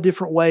lot of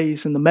different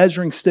ways, and the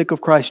measuring stick of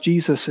Christ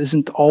Jesus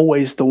isn't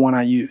always the one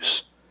I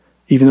use,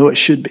 even though it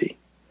should be.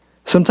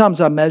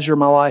 Sometimes I measure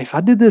my life. I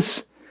did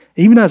this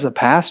even as a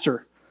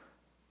pastor.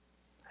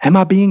 Am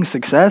I being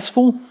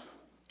successful?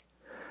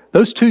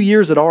 Those 2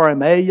 years at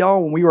RMA,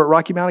 y'all, when we were at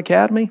Rocky Mount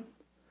Academy,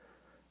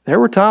 there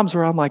were times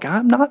where I'm like,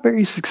 I'm not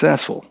very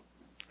successful.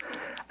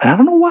 And I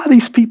don't know why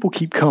these people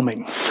keep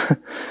coming.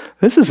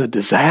 This is a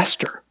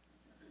disaster.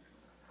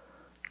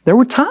 There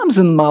were times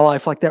in my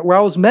life like that where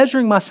I was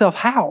measuring myself.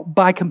 How?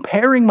 By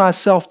comparing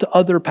myself to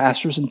other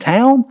pastors in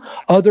town,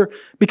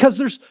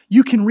 because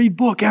you can read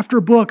book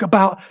after book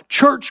about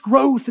church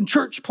growth and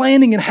church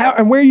planning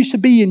and where you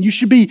should be. And you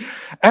should be,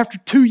 after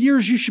 2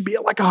 years, you should be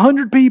at like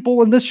 100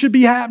 people and this should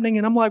be happening.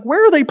 And I'm like,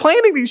 where are they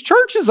planning these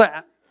churches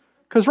at?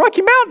 Because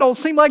Rocky Mountain don't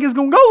seem like it's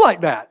going to go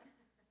like that.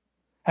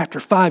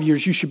 After 5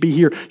 years, you should be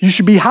here. You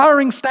should be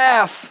hiring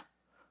staff.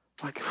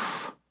 Like,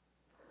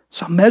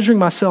 so I'm measuring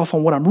myself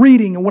on what I'm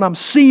reading and what I'm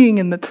seeing,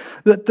 and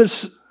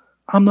that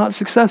I'm not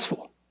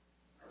successful.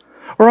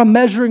 Or I'm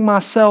measuring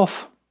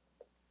myself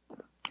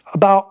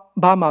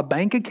by my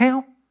bank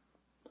account.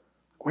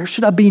 Where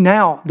should I be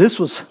now?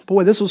 This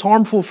was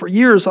harmful for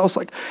years. I was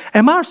like,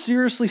 am I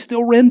seriously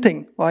still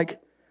renting?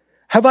 Like,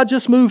 have I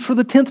just moved for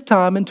the 10th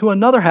time into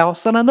another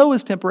house that I know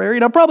is temporary,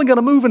 and I'm probably going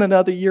to move in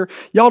another year?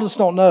 Y'all just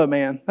don't know,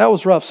 man. That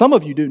was rough. Some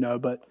of you do know,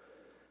 but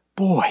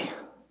boy.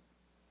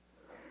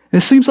 It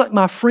seems like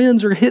my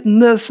friends are hitting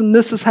this and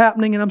this is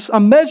happening, and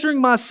I'm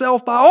measuring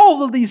myself by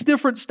all of these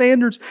different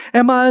standards.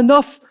 Am I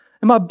enough?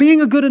 Am I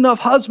being a good enough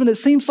husband? It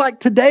seems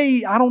like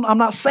today I'm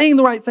not saying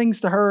the right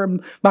things to her.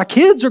 And my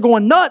kids are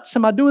going nuts.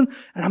 Am I doing?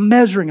 And I'm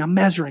measuring. And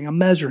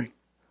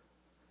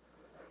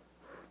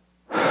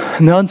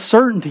the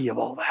uncertainty of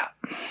all that.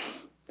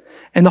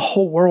 And the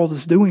whole world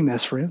is doing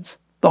this, friends.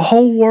 The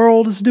whole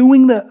world is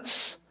doing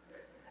this.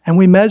 And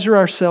we measure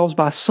ourselves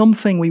by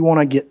something we want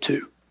to get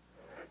to.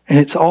 And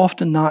it's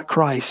often not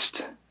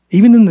Christ,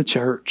 even in the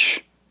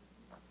church.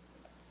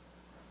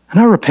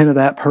 And I repent of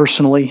that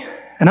personally.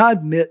 And I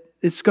admit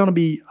it's going to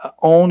be an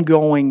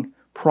ongoing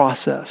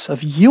process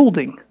of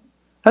yielding.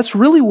 That's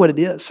really what it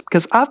is.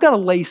 Because I've got to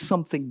lay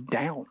something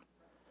down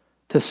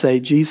to say,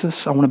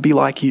 Jesus, I want to be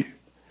like you.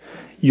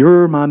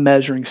 You're my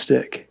measuring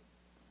stick.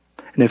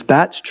 And if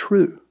that's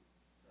true,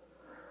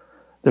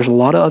 there's a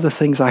lot of other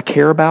things I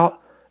care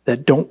about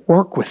that don't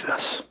work with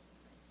this.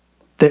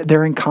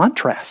 They're in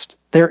contrast.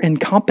 They're in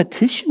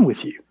competition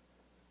with you.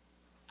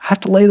 I have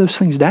to lay those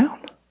things down.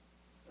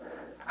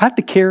 I have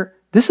to care.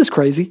 This is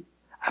crazy.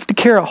 I have to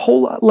care a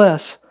whole lot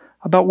less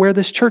about where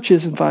this church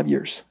is in 5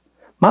 years.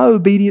 My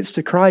obedience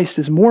to Christ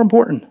is more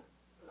important.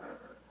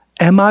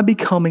 Am I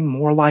becoming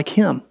more like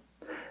Him?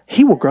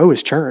 He will grow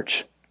His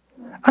church.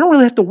 I don't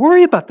really have to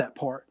worry about that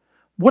part.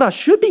 What I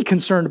should be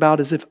concerned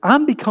about is if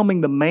I'm becoming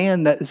the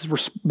man that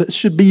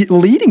should be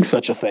leading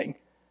such a thing.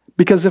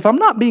 Because if I'm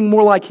not being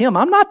more like Him,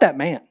 I'm not that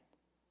man.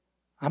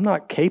 I'm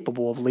not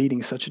capable of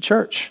leading such a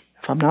church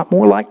if I'm not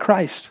more like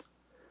Christ.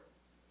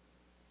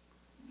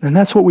 And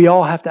that's what we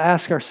all have to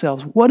ask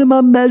ourselves. What am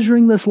I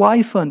measuring this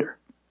life under?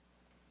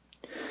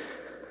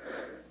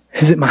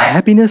 Is it my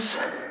happiness?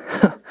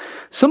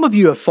 Some of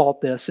you have fought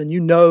this, and you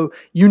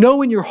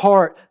know in your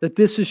heart that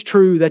this is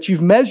true, that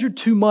you've measured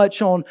too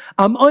much on,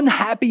 I'm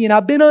unhappy, and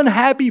I've been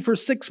unhappy for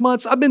 6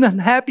 months. I've been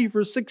unhappy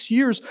for 6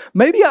 years.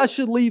 Maybe I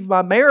should leave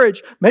my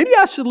marriage. Maybe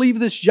I should leave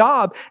this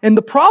job. And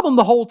the problem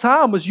the whole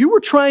time was you were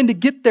trying to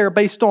get there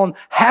based on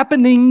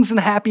happenings and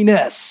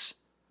happiness.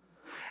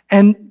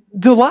 And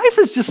the life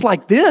is just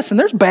like this, and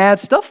there's bad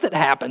stuff that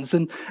happens,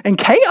 and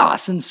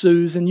chaos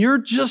ensues, and you're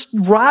just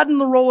riding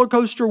the roller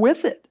coaster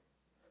with it.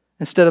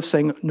 Instead of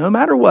saying, no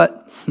matter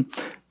what,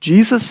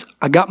 Jesus,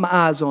 I got my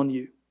eyes on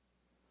you.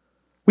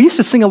 We used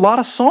to sing a lot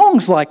of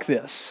songs like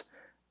this.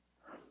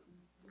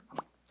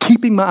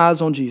 Keeping my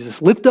eyes on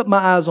Jesus. Lift up my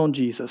eyes on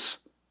Jesus.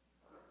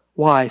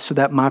 Why? So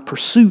that my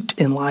pursuit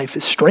in life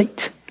is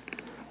straight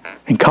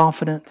and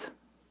confident.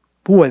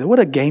 Boy, what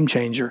a game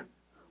changer.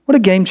 What a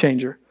game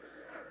changer.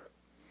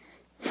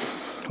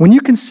 When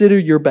you consider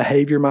your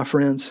behavior, my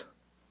friends,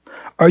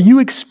 are you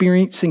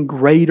experiencing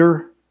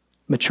greater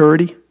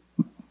maturity?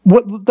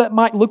 What that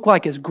might look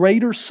like is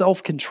greater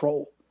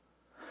self-control.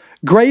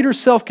 Greater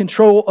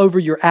self-control over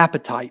your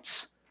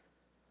appetites.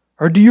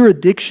 Or do your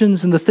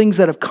addictions and the things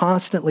that have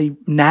constantly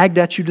nagged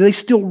at you, do they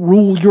still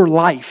rule your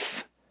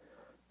life?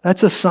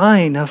 That's a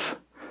sign of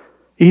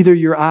either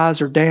your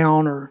eyes are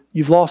down or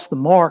you've lost the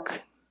mark.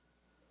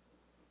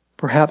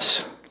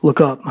 Perhaps look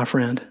up, my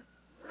friend.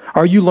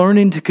 Are you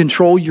learning to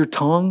control your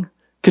tongue?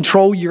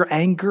 Control your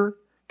anger?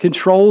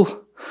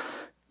 Control,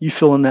 you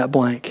fill in that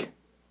blank.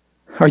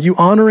 Are you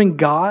honoring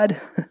God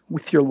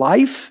with your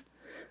life?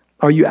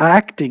 Are you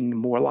acting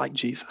more like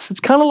Jesus? It's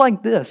kind of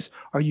like this.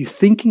 Are you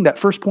thinking, that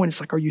first point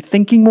is like, are you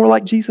thinking more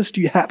like Jesus?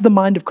 Do you have the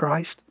mind of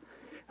Christ?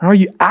 And are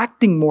you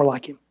acting more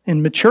like Him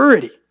in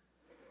maturity?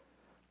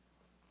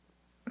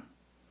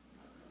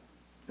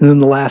 And then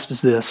the last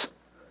is this.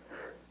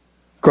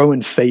 Grow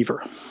in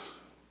favor.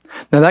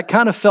 Now that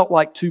kind of felt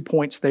like 2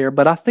 points there,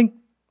 but I think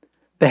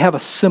they have a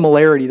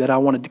similarity that I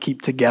wanted to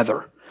keep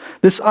together.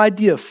 This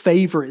idea of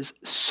favor is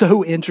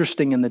so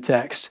interesting in the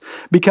text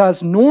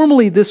because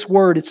normally this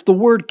word, it's the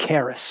word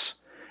charis.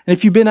 And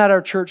if you've been at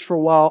our church for a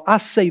while, I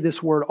say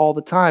this word all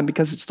the time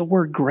because it's the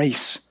word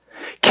grace.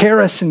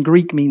 Charis in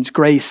Greek means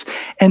grace.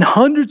 And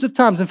hundreds of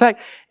times, in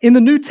fact, in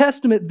the New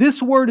Testament,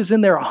 this word is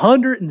in there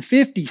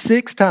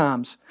 156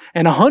 times.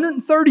 And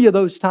 130 of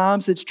those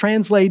times it's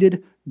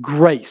translated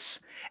grace.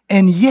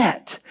 And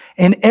yet,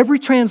 in every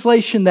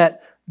translation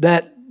that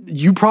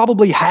you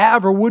probably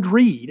have or would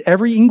read.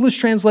 Every English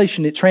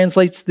translation, it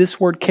translates this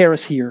word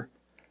charis here,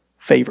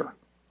 favor.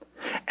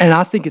 And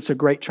I think it's a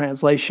great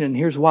translation, and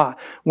here's why.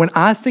 When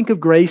I think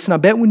of grace, and I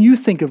bet when you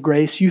think of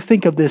grace, you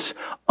think of this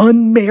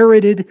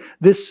unmerited,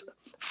 this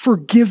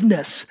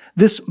forgiveness,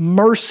 this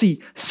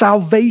mercy,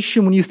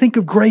 salvation. When you think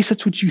of grace,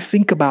 that's what you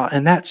think about,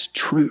 and that's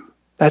true.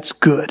 That's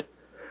good.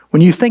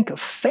 When you think of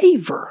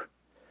favor,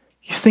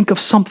 you think of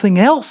something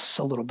else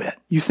a little bit.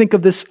 You think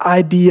of this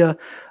idea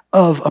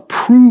of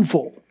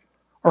approval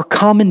or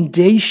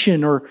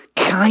commendation or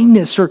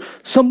kindness, or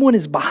someone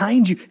is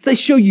behind you. If they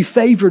show you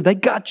favor, they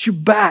got your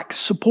back,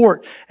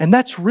 support. And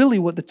that's really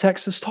what the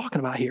text is talking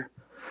about here.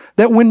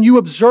 That when you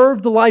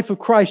observe the life of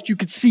Christ, you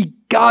could see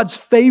God's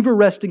favor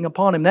resting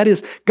upon Him. That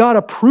is, God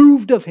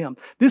approved of Him.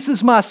 This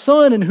is my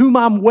Son in whom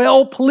I'm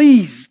well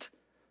pleased.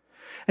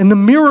 And the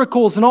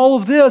miracles and all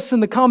of this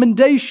and the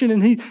commendation,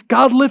 and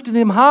God lifted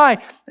Him high.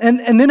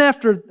 And then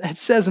after, it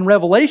says in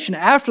Revelation,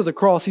 after the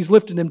cross, He's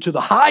lifted Him to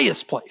the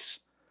highest place.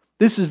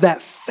 This is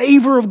that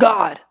favor of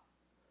God.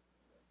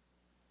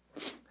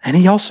 And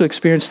He also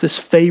experienced this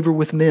favor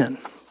with men.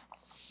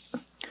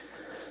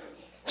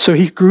 So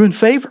He grew in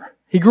favor.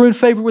 He grew in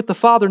favor with the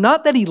Father.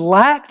 Not that He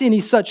lacked any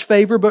such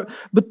favor, but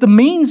the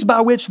means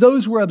by which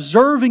those who were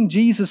observing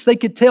Jesus, they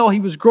could tell He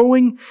was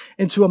growing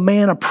into a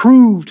man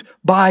approved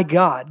by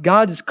God.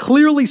 God is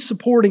clearly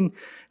supporting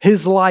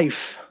His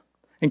life.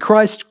 And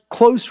Christ's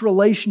close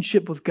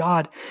relationship with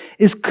God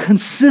is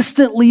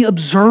consistently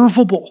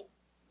observable.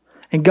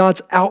 And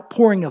God's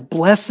outpouring of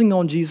blessing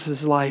on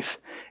Jesus' life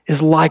is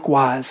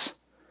likewise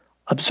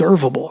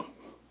observable.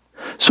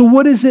 So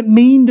what does it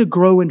mean to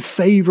grow in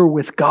favor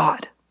with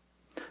God?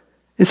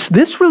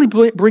 This really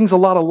brings a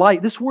lot of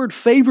light. This word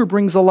favor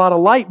brings a lot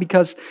of light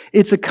because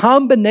it's a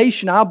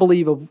combination, I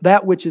believe, of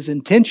that which is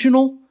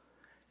intentional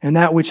and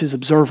that which is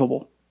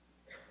observable.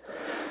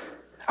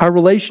 Our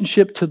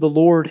relationship to the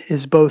Lord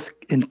is both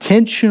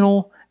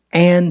intentional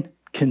and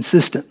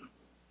consistent.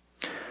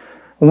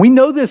 And we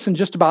know this in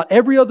just about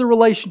every other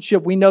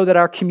relationship. We know that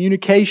our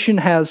communication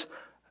has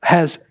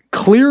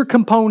clear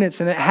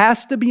components, and it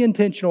has to be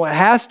intentional. It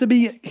has to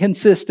be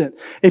consistent.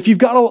 If you've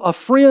got a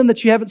friend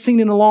that you haven't seen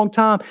in a long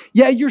time,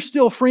 yeah, you're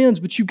still friends,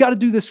 but you've got to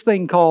do this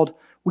thing called,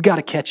 we got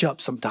to catch up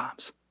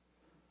sometimes.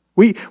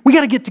 We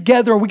got to get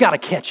together and we got to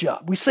catch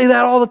up. We say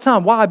that all the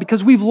time. Why?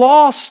 Because we've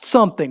lost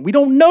something. We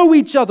don't know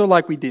each other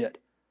like we did.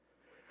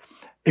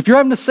 If you're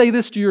having to say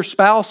this to your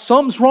spouse,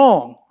 something's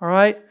wrong, all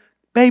right?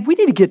 Babe, we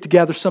need to get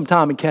together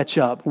sometime and catch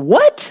up.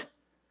 What?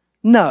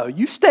 No,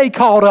 you stay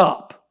caught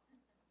up.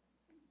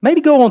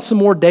 Maybe go on some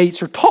more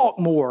dates or talk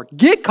more.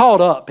 Get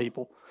caught up,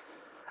 people.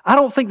 I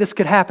don't think this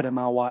could happen in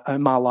my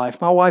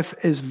life. My wife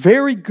is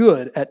very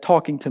good at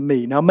talking to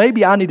me. Now,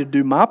 maybe I need to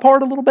do my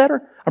part a little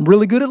better. I'm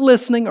really good at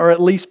listening, or at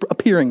least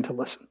appearing to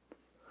listen.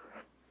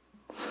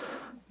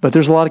 But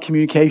there's a lot of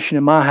communication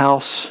in my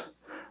house.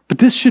 But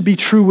this should be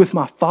true with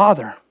my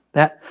father.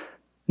 And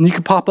you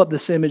can pop up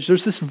this image.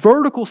 There's this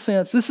vertical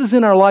sense. This is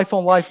in our Life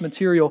on Life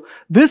material.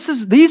 These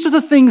are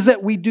the things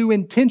that we do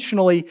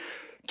intentionally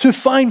to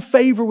find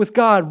favor with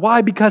God.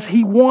 Why? Because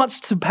He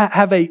wants to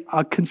have a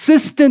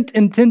consistent,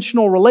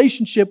 intentional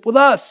relationship with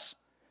us.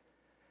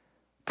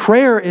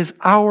 Prayer is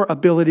our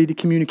ability to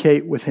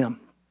communicate with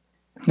Him.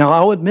 Now,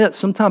 I'll admit,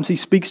 sometimes He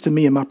speaks to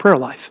me in my prayer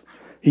life.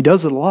 He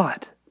does it a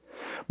lot.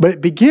 But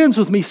it begins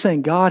with me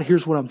saying, God,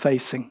 here's what I'm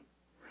facing.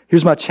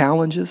 Here's my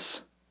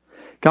challenges.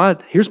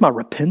 God, here's my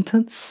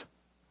repentance.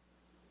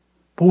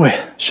 Boy,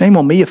 shame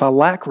on me if I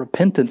lack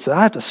repentance.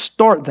 I have to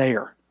start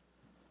there.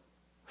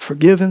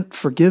 Forgive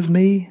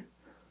me.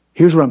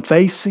 Here's what I'm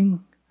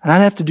facing. And I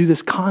have to do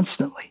this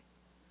constantly.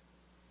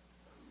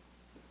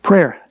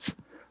 Prayer. It's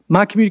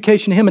my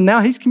communication to Him. And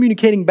now He's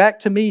communicating back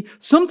to me,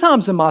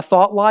 sometimes in my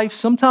thought life,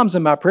 sometimes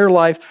in my prayer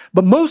life,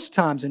 but most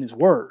times in His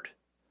Word.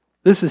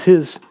 This is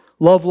His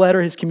love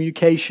letter, His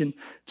communication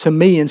to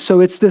me. And so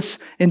it's this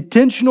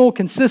intentional,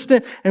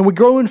 consistent, and we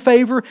grow in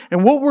favor.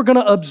 And what we're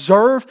going to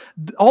observe,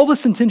 all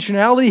this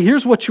intentionality,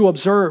 here's what you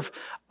observe.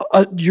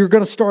 You're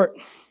going to start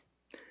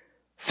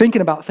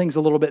thinking about things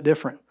a little bit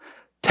different.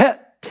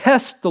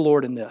 Test the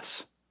Lord in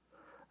this.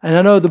 And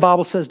I know the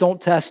Bible says don't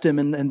test Him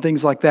and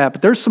things like that,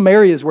 but there's some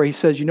areas where He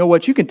says, you know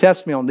what, you can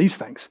test me on these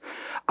things.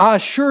 I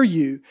assure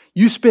you,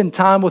 you spend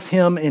time with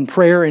Him in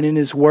prayer and in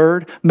His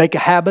Word, make a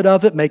habit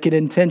of it, make it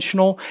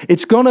intentional.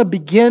 It's going to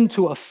begin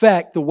to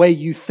affect the way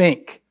you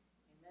think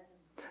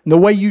and the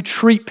way you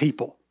treat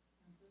people.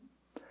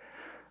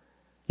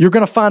 You're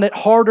going to find it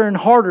harder and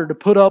harder to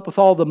put up with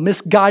all the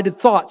misguided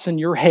thoughts in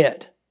your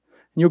head.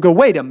 And you'll go,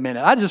 wait a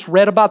minute, I just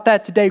read about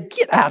that today.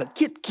 Get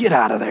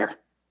out of there.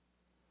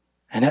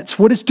 And that's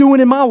what it's doing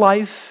in my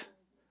life.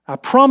 I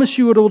promise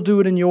you it'll do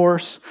it in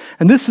yours.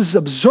 And this is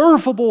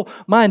observable,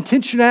 my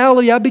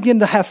intentionality. I begin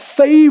to have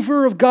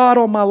favor of God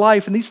on my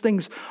life. And these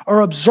things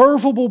are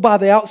observable by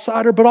the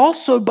outsider, but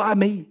also by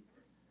me.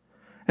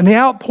 And the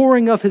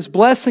outpouring of His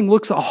blessing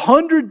looks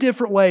 100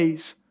 different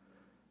ways.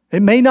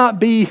 It may not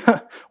be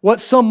what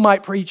some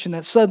might preach and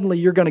that suddenly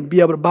you're going to be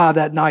able to buy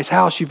that nice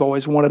house you've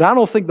always wanted. I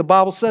don't think the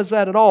Bible says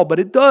that at all, but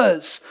it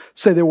does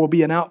say there will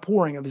be an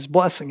outpouring of His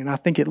blessing. And I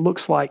think it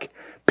looks like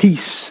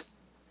peace,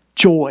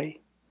 joy.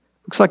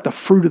 Looks like the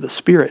fruit of the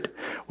Spirit,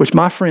 which,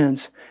 my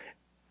friends,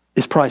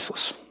 is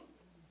priceless.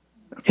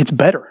 It's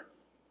better.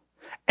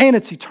 And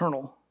it's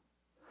eternal.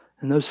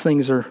 And those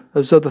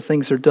other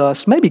things are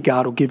dust. Maybe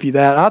God will give you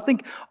that. I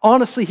think,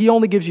 honestly, He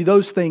only gives you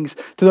those things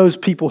to those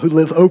people who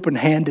live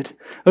open-handed.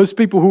 Those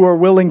people who are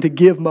willing to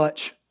give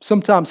much.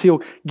 Sometimes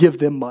He'll give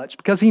them much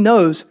because He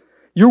knows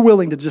you're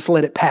willing to just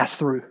let it pass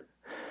through.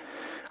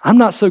 I'm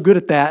not so good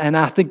at that, and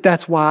I think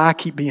that's why I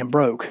keep being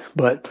broke.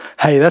 But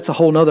hey, that's a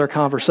whole nother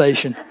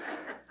conversation.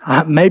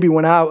 Maybe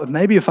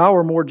if I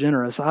were more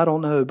generous, I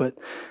don't know. But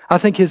I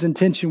think His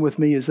intention with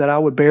me is that I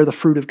would bear the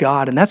fruit of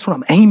God, and that's what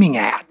I'm aiming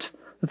at.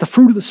 That the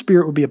fruit of the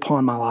Spirit would be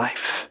upon my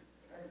life.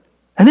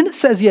 And then it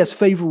says He has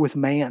favor with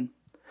man.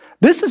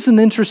 This is an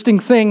interesting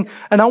thing,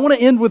 and I want to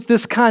end with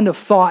this kind of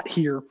thought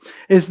here,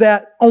 is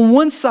that on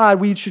one side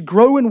we should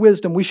grow in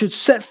wisdom. We should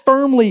set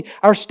firmly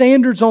our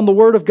standards on the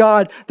Word of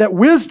God, that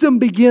wisdom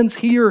begins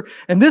here,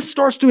 and this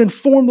starts to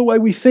inform the way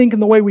we think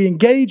and the way we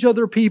engage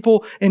other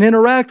people and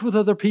interact with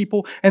other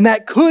people, and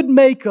that could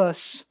make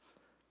us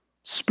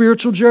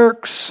spiritual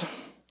jerks.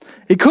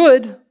 It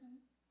could,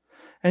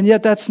 and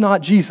yet that's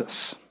not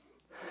Jesus.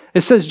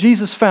 It says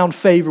Jesus found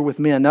favor with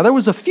men. Now, there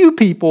was a few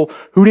people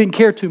who didn't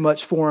care too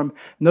much for Him,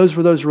 and those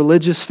were those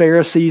religious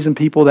Pharisees and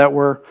people that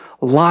were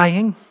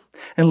lying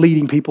and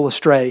leading people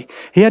astray.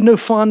 He had no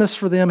fondness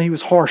for them. He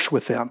was harsh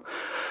with them.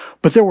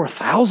 But there were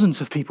thousands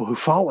of people who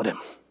followed Him,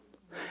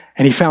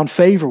 and He found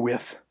favor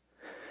with.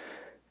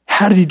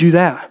 How did He do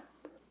that?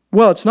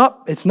 Well, it's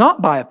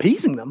not by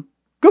appeasing them.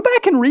 Go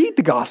back and read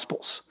the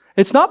Gospels.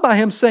 It's not by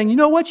Him saying, you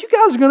know what, you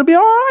guys are going to be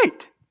all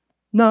right.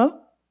 No.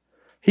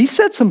 He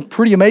said some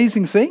pretty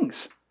amazing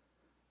things.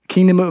 The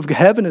kingdom of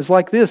heaven is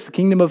like this. The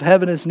kingdom of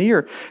heaven is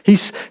near. He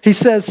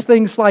says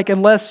things like,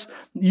 unless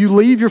you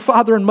leave your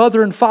father and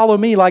mother and follow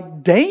me,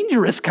 like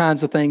dangerous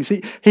kinds of things.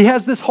 He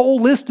has this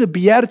whole list of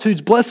beatitudes.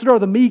 Blessed are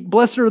the meek.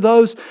 Blessed are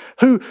those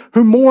who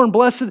mourn.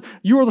 Blessed,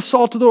 you are the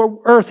salt of the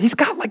earth. He's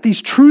got like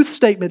these truth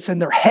statements,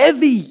 and they're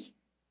heavy.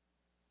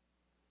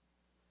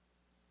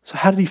 So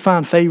how did He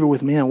find favor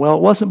with men? Well,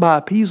 it wasn't by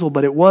appeasal,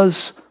 but it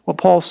was what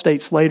Paul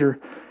states later.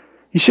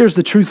 He shares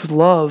the truth with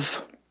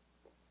love.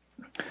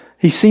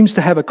 He seems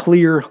to have a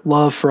clear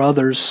love for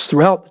others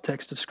throughout the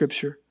text of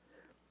Scripture.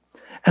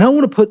 And I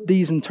want to put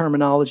these in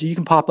terminology. You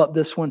can pop up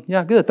this one.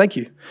 Yeah, good. Thank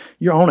you.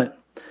 You're on it.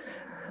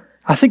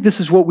 I think this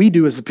is what we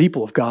do as the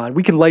people of God.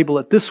 We can label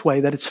it this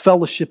way, that it's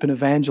fellowship and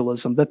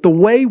evangelism. That the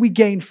way we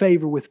gain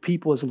favor with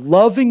people is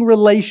loving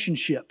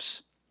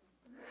relationships.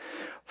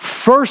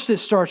 First, it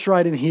starts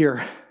right in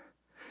here.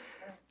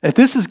 If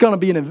this is going to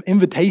be an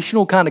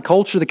invitational kind of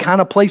culture, the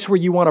kind of place where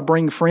you want to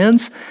bring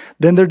friends,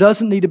 then there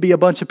doesn't need to be a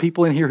bunch of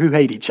people in here who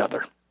hate each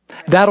other.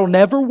 That'll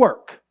never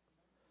work.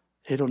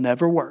 It'll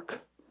never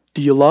work.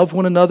 Do you love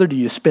one another? Do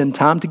you spend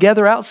time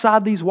together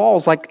outside these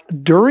walls, like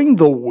during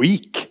the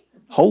week?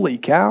 Holy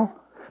cow.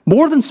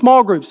 More than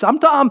small groups.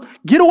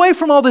 Get away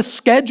from all this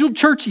scheduled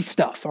churchy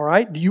stuff, all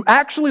right? Do you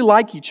actually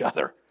like each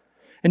other?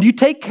 And do you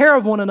take care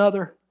of one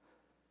another?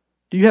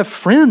 Do you have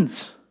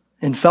friends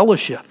in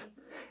fellowship?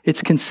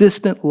 It's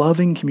consistent,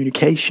 loving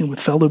communication with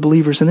fellow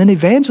believers. And then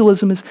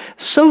evangelism is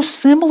so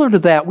similar to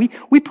that. We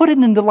put it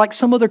into like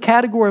some other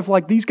category of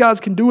like, these guys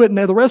can do it and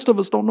the rest of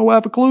us don't know,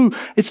 have a clue.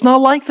 It's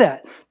not like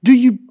that. Do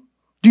you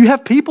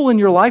have people in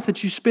your life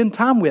that you spend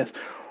time with?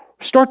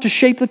 Start to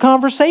shape the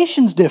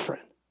conversations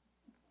different.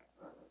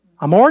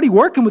 I'm already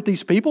working with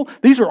these people.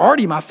 These are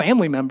already my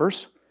family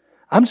members.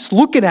 I'm just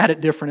looking at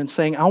it different and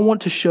saying, I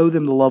want to show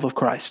them the love of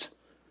Christ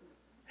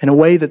in a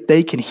way that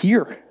they can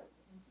hear.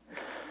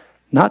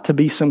 Not to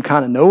be some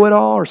kind of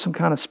know-it-all or some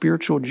kind of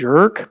spiritual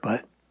jerk,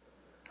 but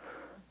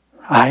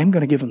I am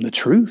going to give them the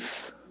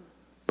truth,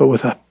 but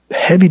with a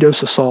heavy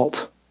dose of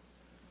salt.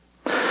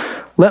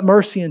 Let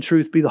mercy and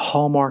truth be the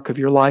hallmark of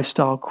your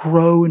lifestyle.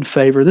 Grow in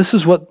favor. This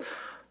is what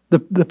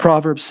the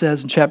Proverbs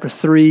says in chapter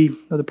 3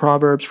 of the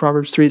Proverbs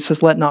 3. It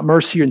says, let not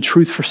mercy and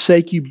truth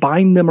forsake you.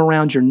 Bind them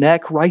around your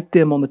neck. Write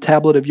them on the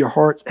tablet of your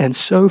heart, and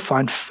so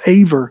find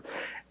favor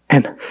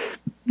and,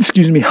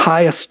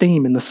 high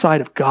esteem in the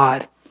sight of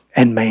God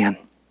and man.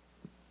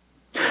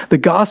 The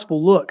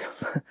gospel, look,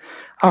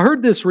 I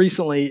heard this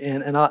recently,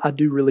 and I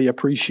do really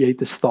appreciate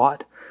this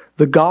thought.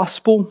 The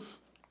gospel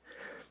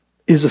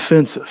is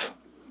offensive.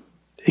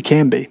 It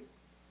can be,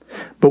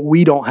 but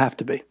we don't have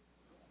to be.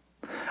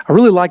 I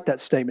really like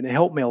that statement. It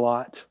helped me a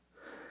lot.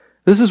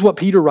 This is what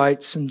Peter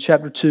writes in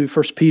chapter 2,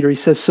 1 Peter. He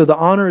says, so the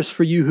honor is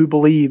for you who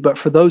believe, but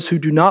for those who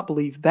do not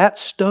believe, that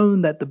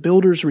stone that the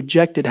builders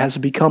rejected has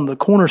become the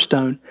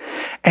cornerstone,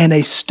 and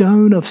a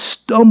stone of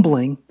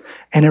stumbling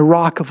and a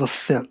rock of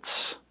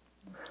offense.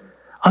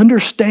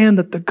 Understand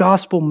that the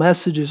gospel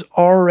message is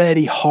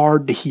already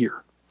hard to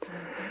hear.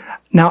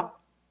 Now,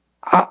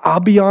 I'll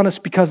be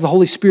honest, because the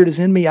Holy Spirit is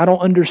in me, I don't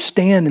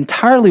understand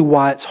entirely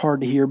why it's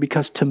hard to hear,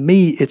 because to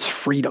me, it's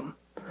freedom.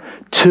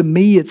 To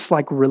me, it's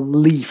like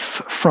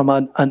relief from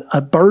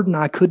a burden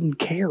I couldn't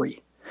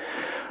carry.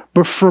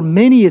 But for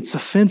many, it's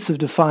offensive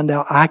to find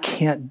out I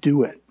can't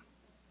do it.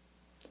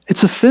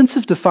 It's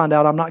offensive to find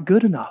out I'm not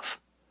good enough.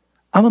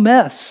 I'm a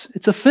mess.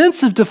 It's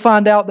offensive to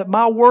find out that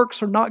my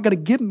works are not going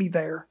to get me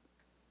there,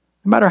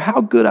 no matter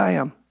how good I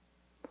am.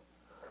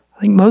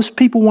 I think most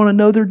people want to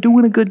know they're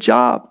doing a good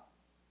job.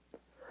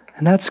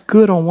 And that's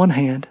good on one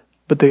hand.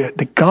 But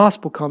the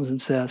gospel comes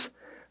and says,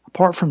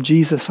 apart from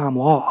Jesus, I'm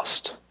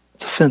lost.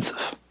 It's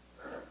offensive.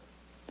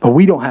 But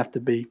we don't have to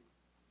be.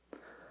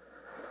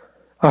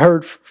 I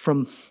heard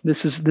from,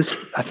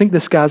 I think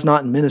this guy's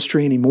not in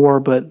ministry anymore,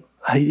 but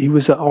he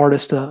was an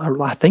artist.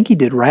 I think he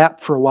did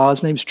rap for a while.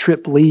 His name's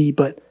Trip Lee,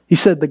 but he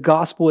said the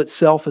gospel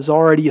itself is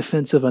already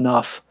offensive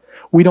enough.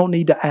 We don't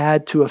need to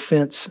add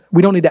offense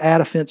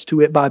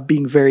to it by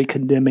being very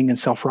condemning and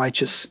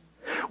self-righteous.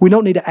 We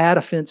don't need to add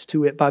offense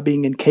to it by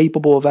being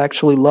incapable of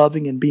actually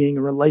loving and being in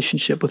a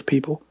relationship with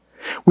people.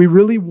 We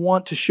really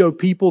want to show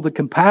people the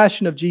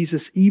compassion of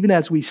Jesus even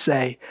as we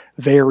say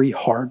very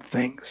hard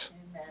things.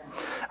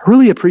 I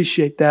really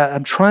appreciate that.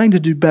 I'm trying to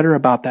do better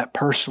about that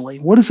personally.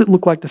 What does it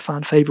look like to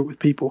find favor with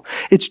people?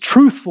 It's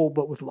truthful,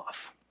 but with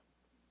love.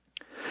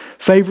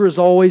 Favor is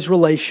always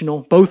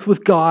relational, both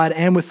with God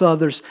and with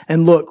others.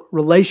 And look,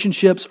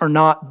 relationships are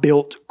not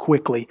built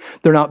quickly.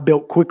 They're not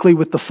built quickly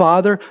with the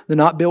Father. They're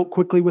not built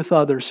quickly with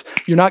others.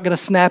 You're not going to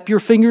snap your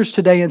fingers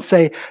today and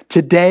say,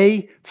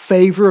 today,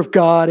 favor of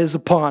God is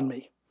upon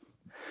me.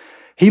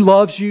 He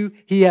loves you.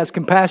 He has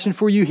compassion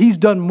for you. He's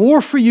done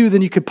more for you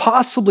than you could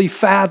possibly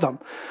fathom.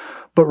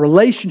 But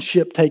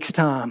relationship takes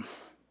time.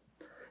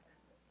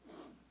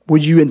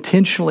 Would you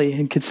intentionally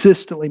and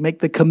consistently make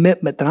the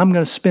commitment that I'm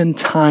going to spend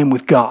time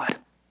with God?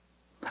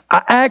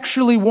 I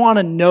actually want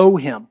to know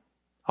Him.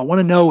 I want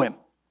to know Him.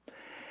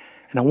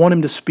 And I want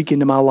Him to speak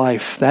into my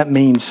life. That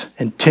means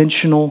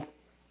intentional,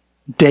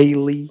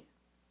 daily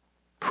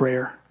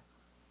prayer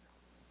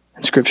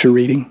and Scripture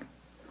reading.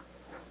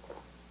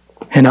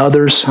 And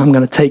others, I'm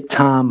going to take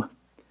time.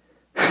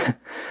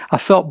 I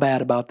felt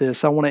bad about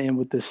this. I want to end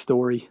with this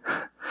story.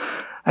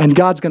 And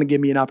God's going to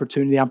give me an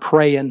opportunity. I'm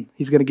praying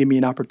He's going to give me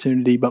an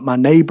opportunity. But my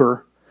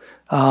neighbor,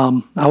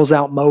 I was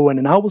out mowing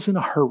and I was in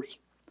a hurry.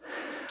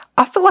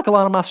 I feel like a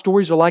lot of my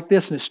stories are like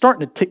this, and it's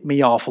starting to tick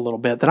me off a little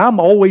bit, that I'm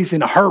always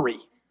in a hurry.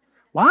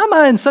 Why am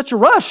I in such a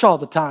rush all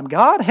the time?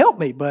 God, help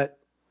me. But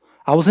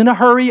I was in a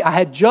hurry.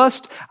 I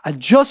just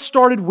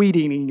started weed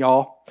eating,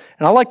 y'all.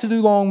 And I like to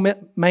do long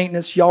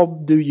maintenance. Y'all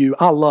do you.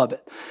 I love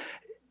it.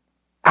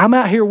 I'm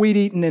out here weed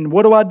eating, and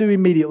what do I do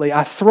immediately?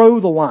 I throw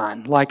the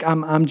line. Like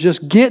I'm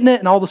just getting it,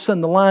 and all of a sudden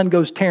the line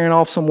goes tearing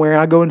off somewhere.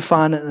 I go and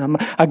find it, and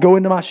I go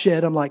into my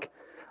shed. I'm like,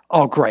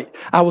 oh, great.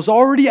 I was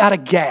already out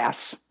of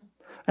gas,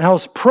 and I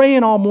was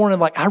praying all morning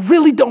like, I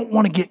really don't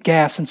want to get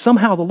gas. And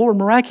somehow the Lord,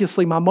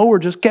 miraculously, my mower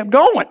just kept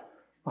going.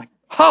 I'm like,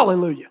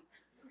 hallelujah.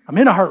 I'm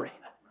in a hurry.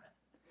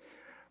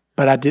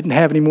 But I didn't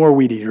have any more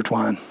weed eater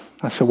twine.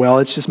 I said, well,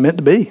 it's just meant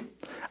to be.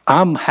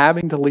 I'm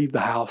having to leave the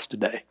house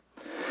today.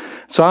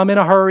 So I'm in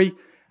a hurry.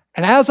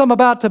 And as I'm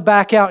about to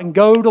back out and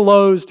go to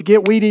Lowe's to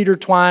get weed eater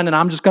twine, and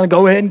I'm just going to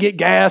go ahead and get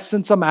gas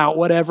since I'm out,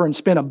 whatever, and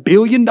spend $1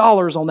 billion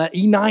on that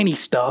E90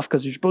 stuff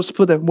because you're supposed to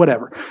put that,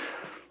 whatever.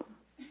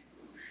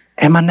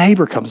 And my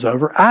neighbor comes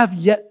over. I've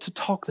yet to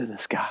talk to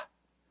this guy.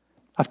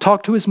 I've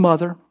talked to his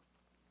mother,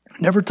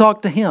 never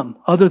talked to him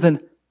other than,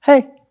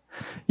 hey,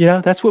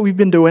 that's what we've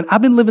been doing.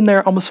 I've been living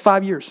there almost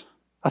 5 years,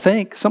 I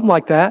think, something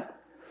like that.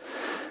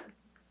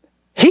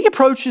 He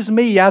approaches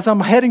me as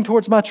I'm heading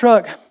towards my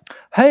truck.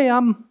 Hey,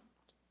 I'm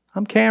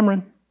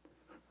Cameron.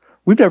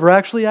 We've never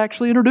actually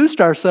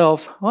introduced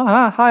ourselves. Oh,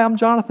 hi, I'm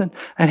Jonathan.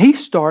 And he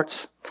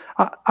starts,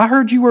 I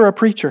heard you were a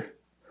preacher.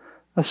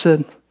 I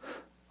said,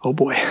 oh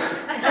boy.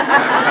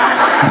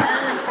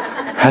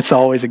 That's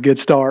always a good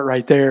start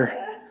right there.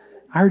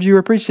 I heard you were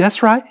a preacher.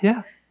 That's right,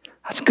 yeah.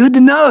 That's good to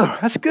know.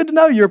 That's good to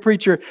know you're a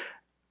preacher.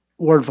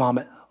 Word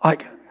vomit.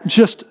 Like,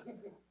 just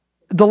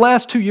the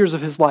last 2 years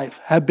of his life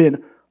have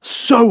been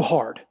so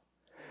hard.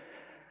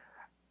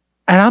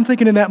 And I'm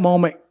thinking in that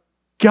moment,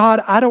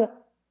 God, I don't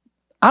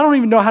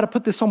even know how to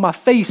put this on my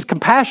face,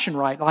 compassion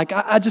right. Like,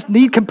 I just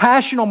need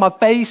compassion on my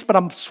face, but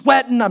I'm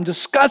sweating, I'm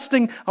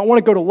disgusting, I want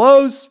to go to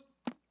Lowe's.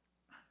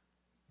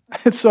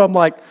 And so I'm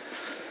like,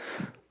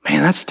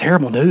 man, that's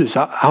terrible news.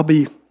 I'll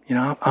be,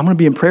 I'm going to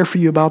be in prayer for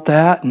you about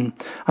that. And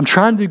I'm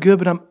trying to do good,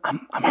 but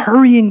I'm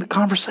hurrying the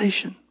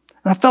conversation.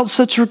 And I felt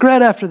such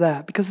regret after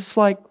that because it's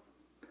like,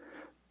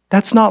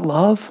 that's not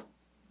love.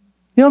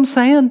 You know what I'm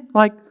saying?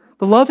 Like,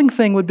 the loving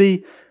thing would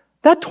be,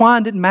 that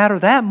twine didn't matter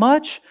that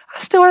much. I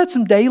still had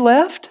some day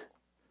left.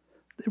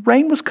 The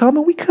rain was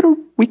coming. We could have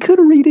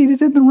read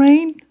it in the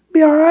rain.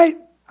 Be all right.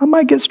 I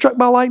might get struck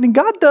by lightning.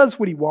 God does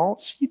what He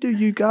wants. You do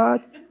you,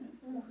 God.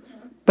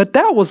 But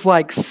that was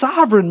like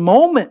sovereign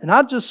moment, and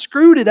I just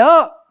screwed it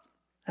up.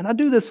 And I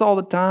do this all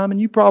the time,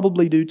 and you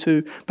probably do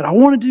too. But I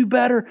want to do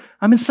better.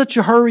 I'm in such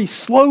a hurry.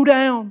 Slow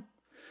down.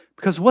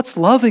 Because what's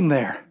loving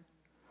there?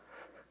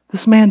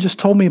 This man just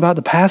told me about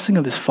the passing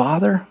of his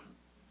father.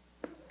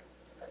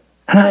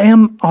 And I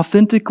am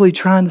authentically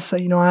trying to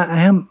say,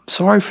 I am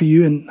sorry for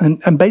you.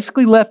 And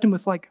basically left him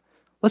with like,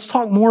 let's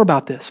talk more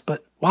about this.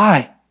 But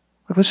why?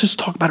 Like, let's just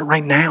talk about it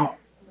right now.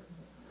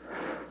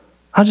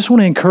 I just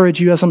want to encourage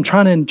you as I'm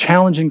trying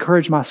to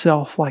encourage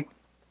myself, like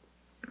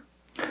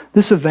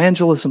this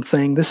evangelism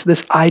thing,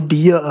 this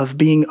idea of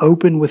being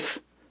open with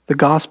the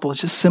gospel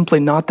is just simply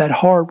not that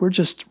hard. We're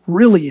just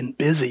really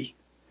busy.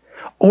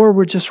 Or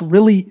we're just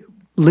really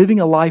living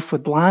a life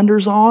with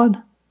blinders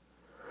on.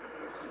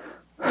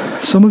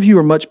 Some of you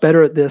are much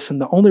better at this,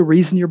 and the only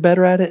reason you're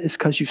better at it is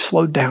because you've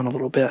slowed down a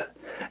little bit.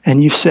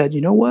 And you've said,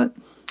 you know what?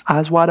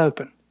 Eyes wide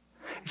open.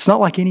 It's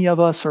not like any of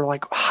us are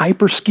like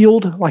hyper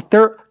skilled. Like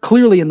there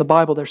clearly in the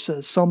Bible there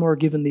says some are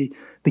given the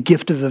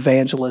gift of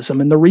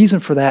evangelism. And the reason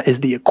for that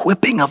is the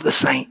equipping of the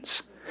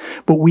saints.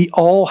 But we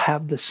all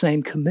have the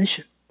same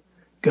commission.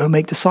 Go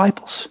make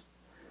disciples.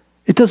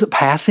 It doesn't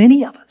pass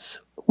any of us.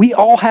 We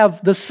all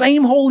have the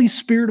same Holy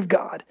Spirit of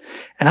God.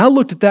 And I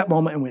looked at that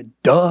moment and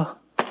went, duh.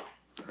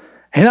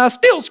 And I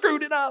still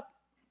screwed it up.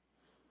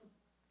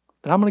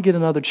 But I'm going to get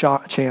another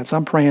chance.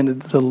 I'm praying to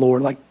the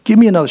Lord, like, give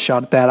me another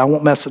shot at that. I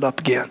won't mess it up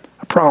again.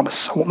 I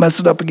promise. I won't mess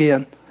it up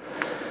again.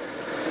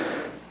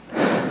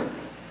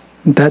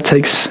 That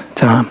takes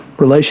time.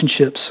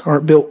 Relationships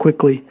aren't built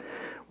quickly.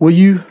 Will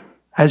you,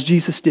 as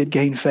Jesus did,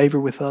 gain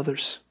favor with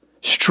others?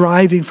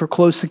 Striving for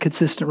close and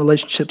consistent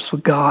relationships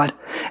with God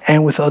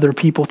and with other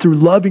people through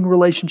loving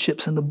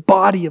relationships in the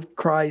body of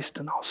Christ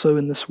and also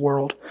in this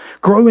world.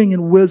 Growing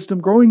in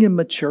wisdom, growing in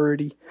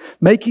maturity,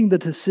 making the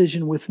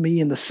decision with me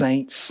and the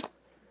saints.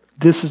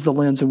 This is the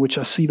lens in which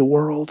I see the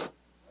world.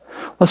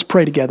 Let's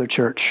pray together,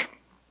 church.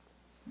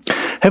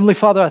 Heavenly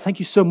Father, I thank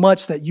you so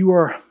much that you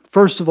are,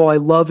 first of all, a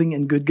loving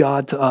and good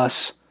God to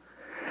us.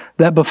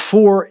 That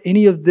before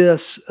any of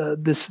this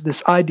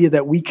idea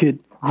that we could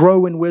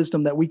grow in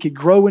wisdom, that we could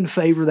grow in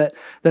favor,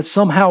 that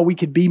somehow we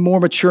could be more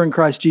mature in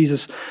Christ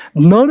Jesus,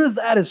 none of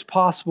that is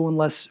possible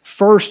unless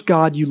first,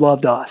 God, you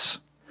loved us.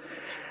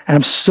 And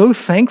I'm so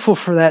thankful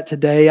for that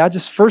today. I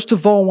just, first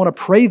of all, want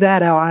to pray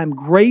that out. I am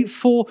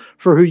grateful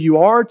for who you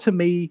are to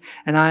me,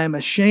 and I am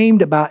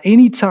ashamed about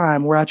any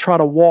time where I try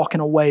to walk in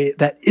a way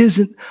that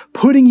isn't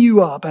putting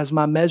you up as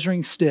my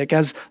measuring stick,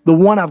 as the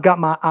one I've got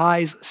my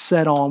eyes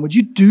set on. Would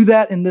you do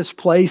that in this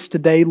place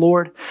today,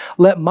 Lord?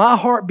 Let my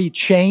heart be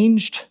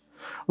changed.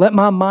 Let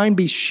my mind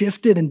be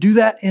shifted, and do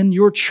that in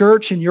your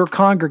church and your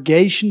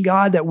congregation,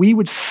 God, that we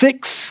would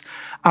fix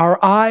our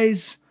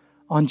eyes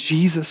on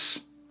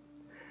Jesus.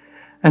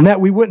 And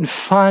that we wouldn't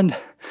find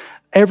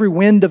every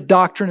wind of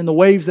doctrine and the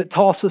waves that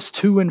toss us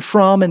to and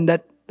from, and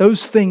that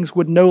those things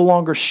would no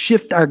longer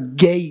shift our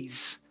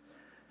gaze,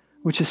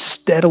 which is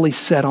steadily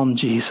set on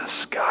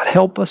Jesus. God,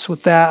 help us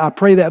with that. I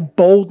pray that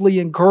boldly,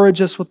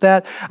 encourage us with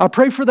that. I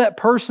pray for that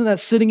person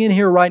that's sitting in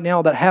here right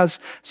now that has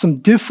some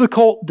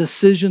difficult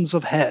decisions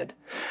ahead,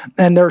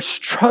 and they're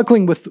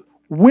struggling with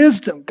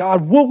wisdom.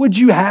 God, what would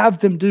you have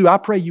them do? I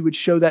pray you would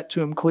show that to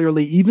them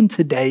clearly, even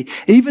today,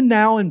 even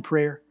now in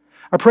prayer.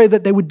 I pray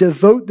that they would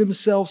devote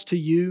themselves to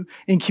you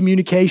in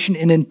communication,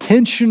 in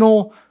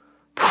intentional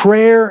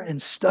prayer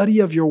and study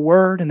of your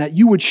word, and that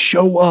you would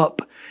show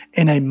up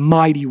in a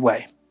mighty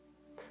way.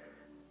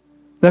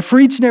 That for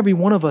each and every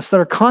one of us that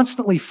are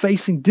constantly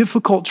facing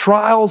difficult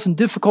trials and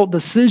difficult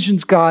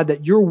decisions, God,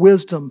 that your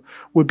wisdom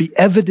would be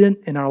evident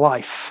in our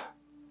life.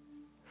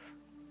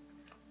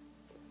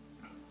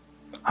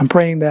 I'm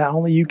praying that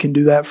only you can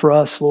do that for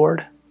us,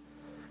 Lord.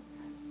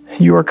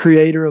 You are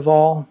creator of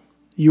all.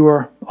 You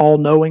are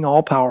all-knowing,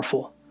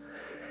 all-powerful.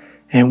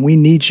 And we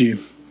need you.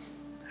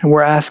 And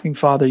we're asking,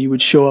 Father, you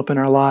would show up in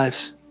our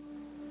lives.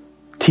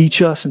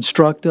 Teach us,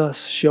 instruct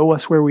us, show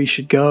us where we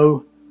should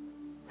go.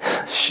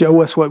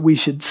 Show us what we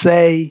should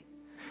say.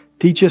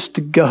 Teach us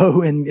to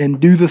go and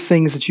do the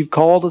things that you've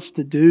called us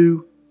to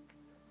do.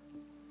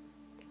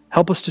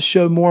 Help us to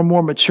show more and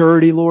more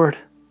maturity, Lord.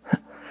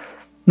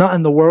 Not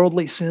in the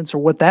worldly sense or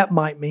what that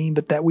might mean,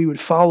 but that we would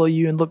follow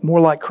you and look more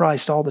like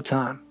Christ all the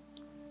time.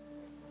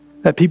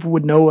 That people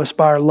would know us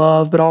by our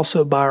love, but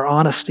also by our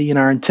honesty and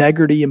our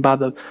integrity and by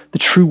the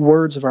true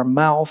words of our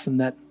mouth, and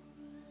that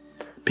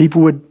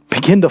people would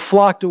begin to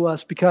flock to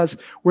us because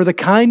we're the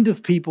kind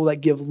of people that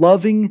give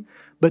loving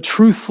but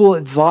truthful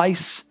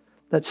advice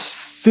that's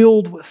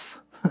filled with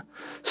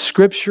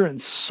Scripture and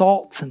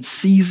salt and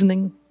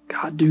seasoning.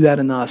 God, do that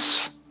in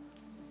us.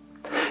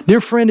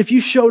 Dear friend, if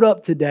you showed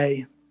up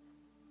today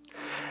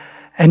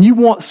and you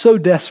want so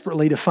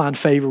desperately to find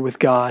favor with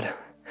God,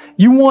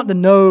 you want to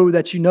know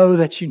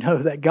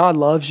that God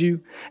loves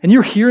you, and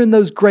you're hearing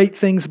those great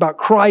things about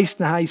Christ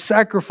and how He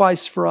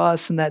sacrificed for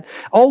us, and that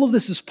all of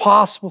this is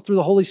possible through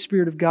the Holy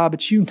Spirit of God,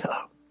 but you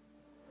know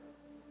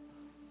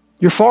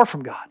you're far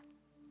from God.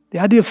 The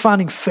idea of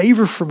finding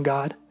favor from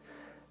God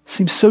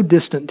seems so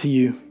distant to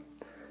you.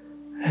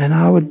 And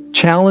I would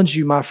challenge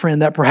you, my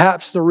friend, that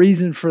perhaps the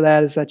reason for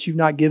that is that you've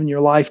not given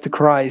your life to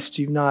Christ.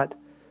 You've not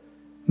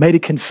made a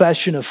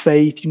confession of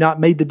faith. You've not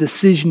made the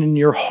decision in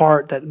your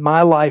heart that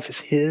my life is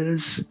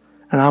His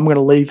and I'm going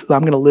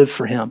to live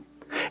for Him.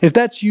 If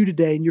that's you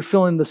today and you're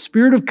feeling the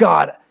Spirit of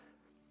God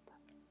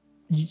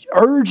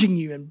urging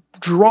you and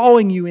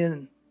drawing you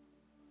in,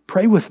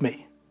 pray with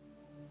me.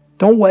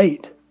 Don't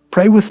wait.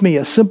 Pray with me,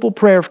 a simple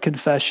prayer of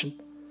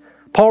confession.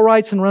 Paul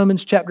writes in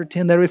Romans chapter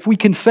 10 that if we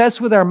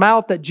confess with our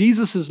mouth that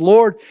Jesus is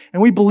Lord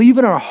and we believe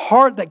in our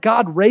heart that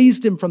God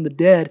raised Him from the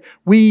dead,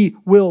 we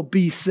will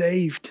be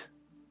saved.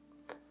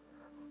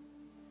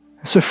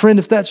 So friend,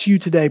 if that's you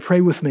today,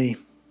 pray with me.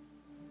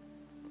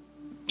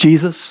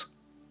 Jesus,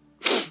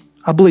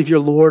 I believe You're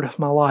Lord of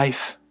my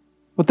life.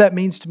 What that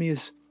means to me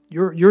is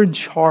You're in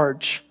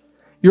charge.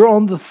 You're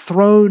on the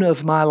throne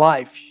of my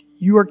life.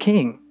 You are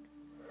King.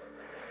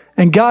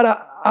 And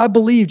God, I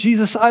believe,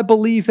 Jesus, I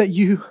believe that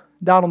You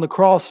died on the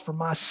cross for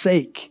my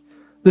sake.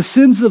 The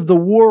sins of the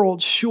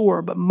world,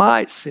 sure, but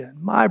my sin,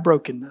 my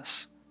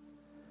brokenness,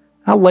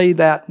 I lay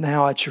that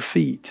now at Your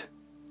feet.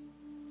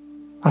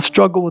 I've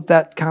struggled with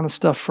that kind of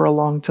stuff for a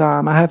long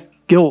time. I have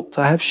guilt.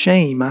 I have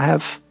shame.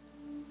 I've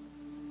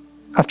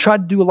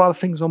tried to do a lot of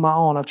things on my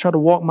own. I've tried to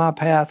walk my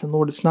path, and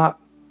Lord,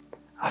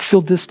 I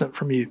feel distant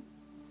from You.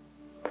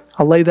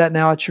 I lay that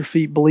now at Your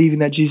feet, believing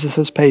that Jesus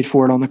has paid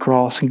for it on the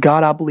cross. And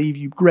God, I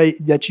believe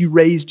that You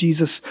raised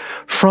Jesus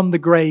from the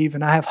grave,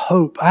 and I have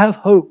hope. I have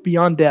hope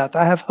beyond death.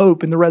 I have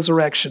hope in the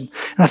resurrection.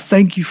 And I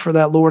thank You for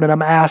that, Lord. And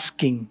I'm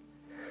asking,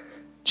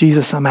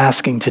 Jesus, I'm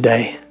asking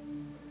today,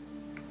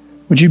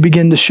 would You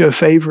begin to show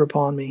favor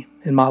upon me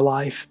in my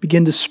life?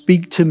 Begin to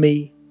speak to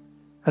me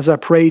as I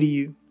pray to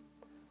You.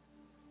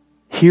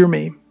 Hear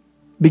me.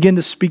 Begin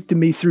to speak to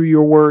me through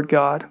Your word,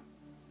 God.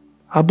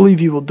 I believe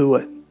You will do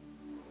it.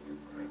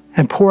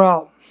 And pour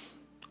out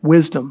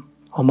wisdom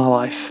on my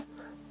life.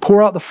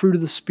 Pour out the fruit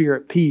of the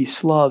Spirit,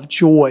 peace, love,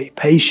 joy,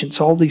 patience,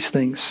 all these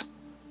things.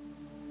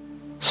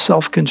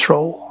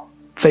 Self-control,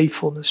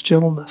 faithfulness,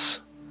 gentleness.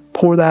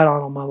 Pour that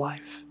out on my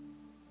life.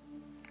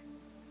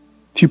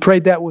 If you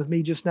prayed that with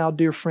me just now,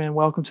 dear friend,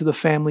 welcome to the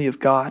family of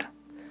God.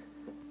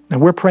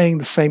 And we're praying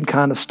the same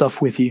kind of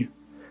stuff with you.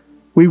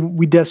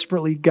 We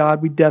desperately,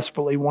 God, we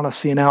desperately want to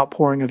see an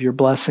outpouring of Your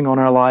blessing on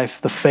our life,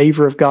 the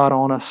favor of God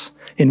on us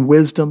in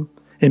wisdom,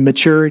 in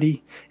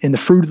maturity, in the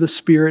fruit of the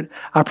Spirit.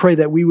 I pray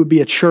that we would be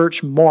a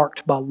church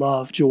marked by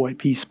love, joy,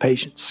 peace,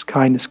 patience,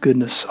 kindness,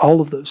 goodness,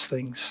 all of those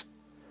things.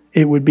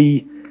 It would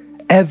be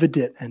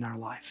evident in our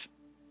life.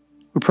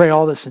 We pray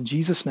all this in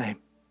Jesus' name.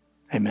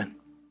 Amen.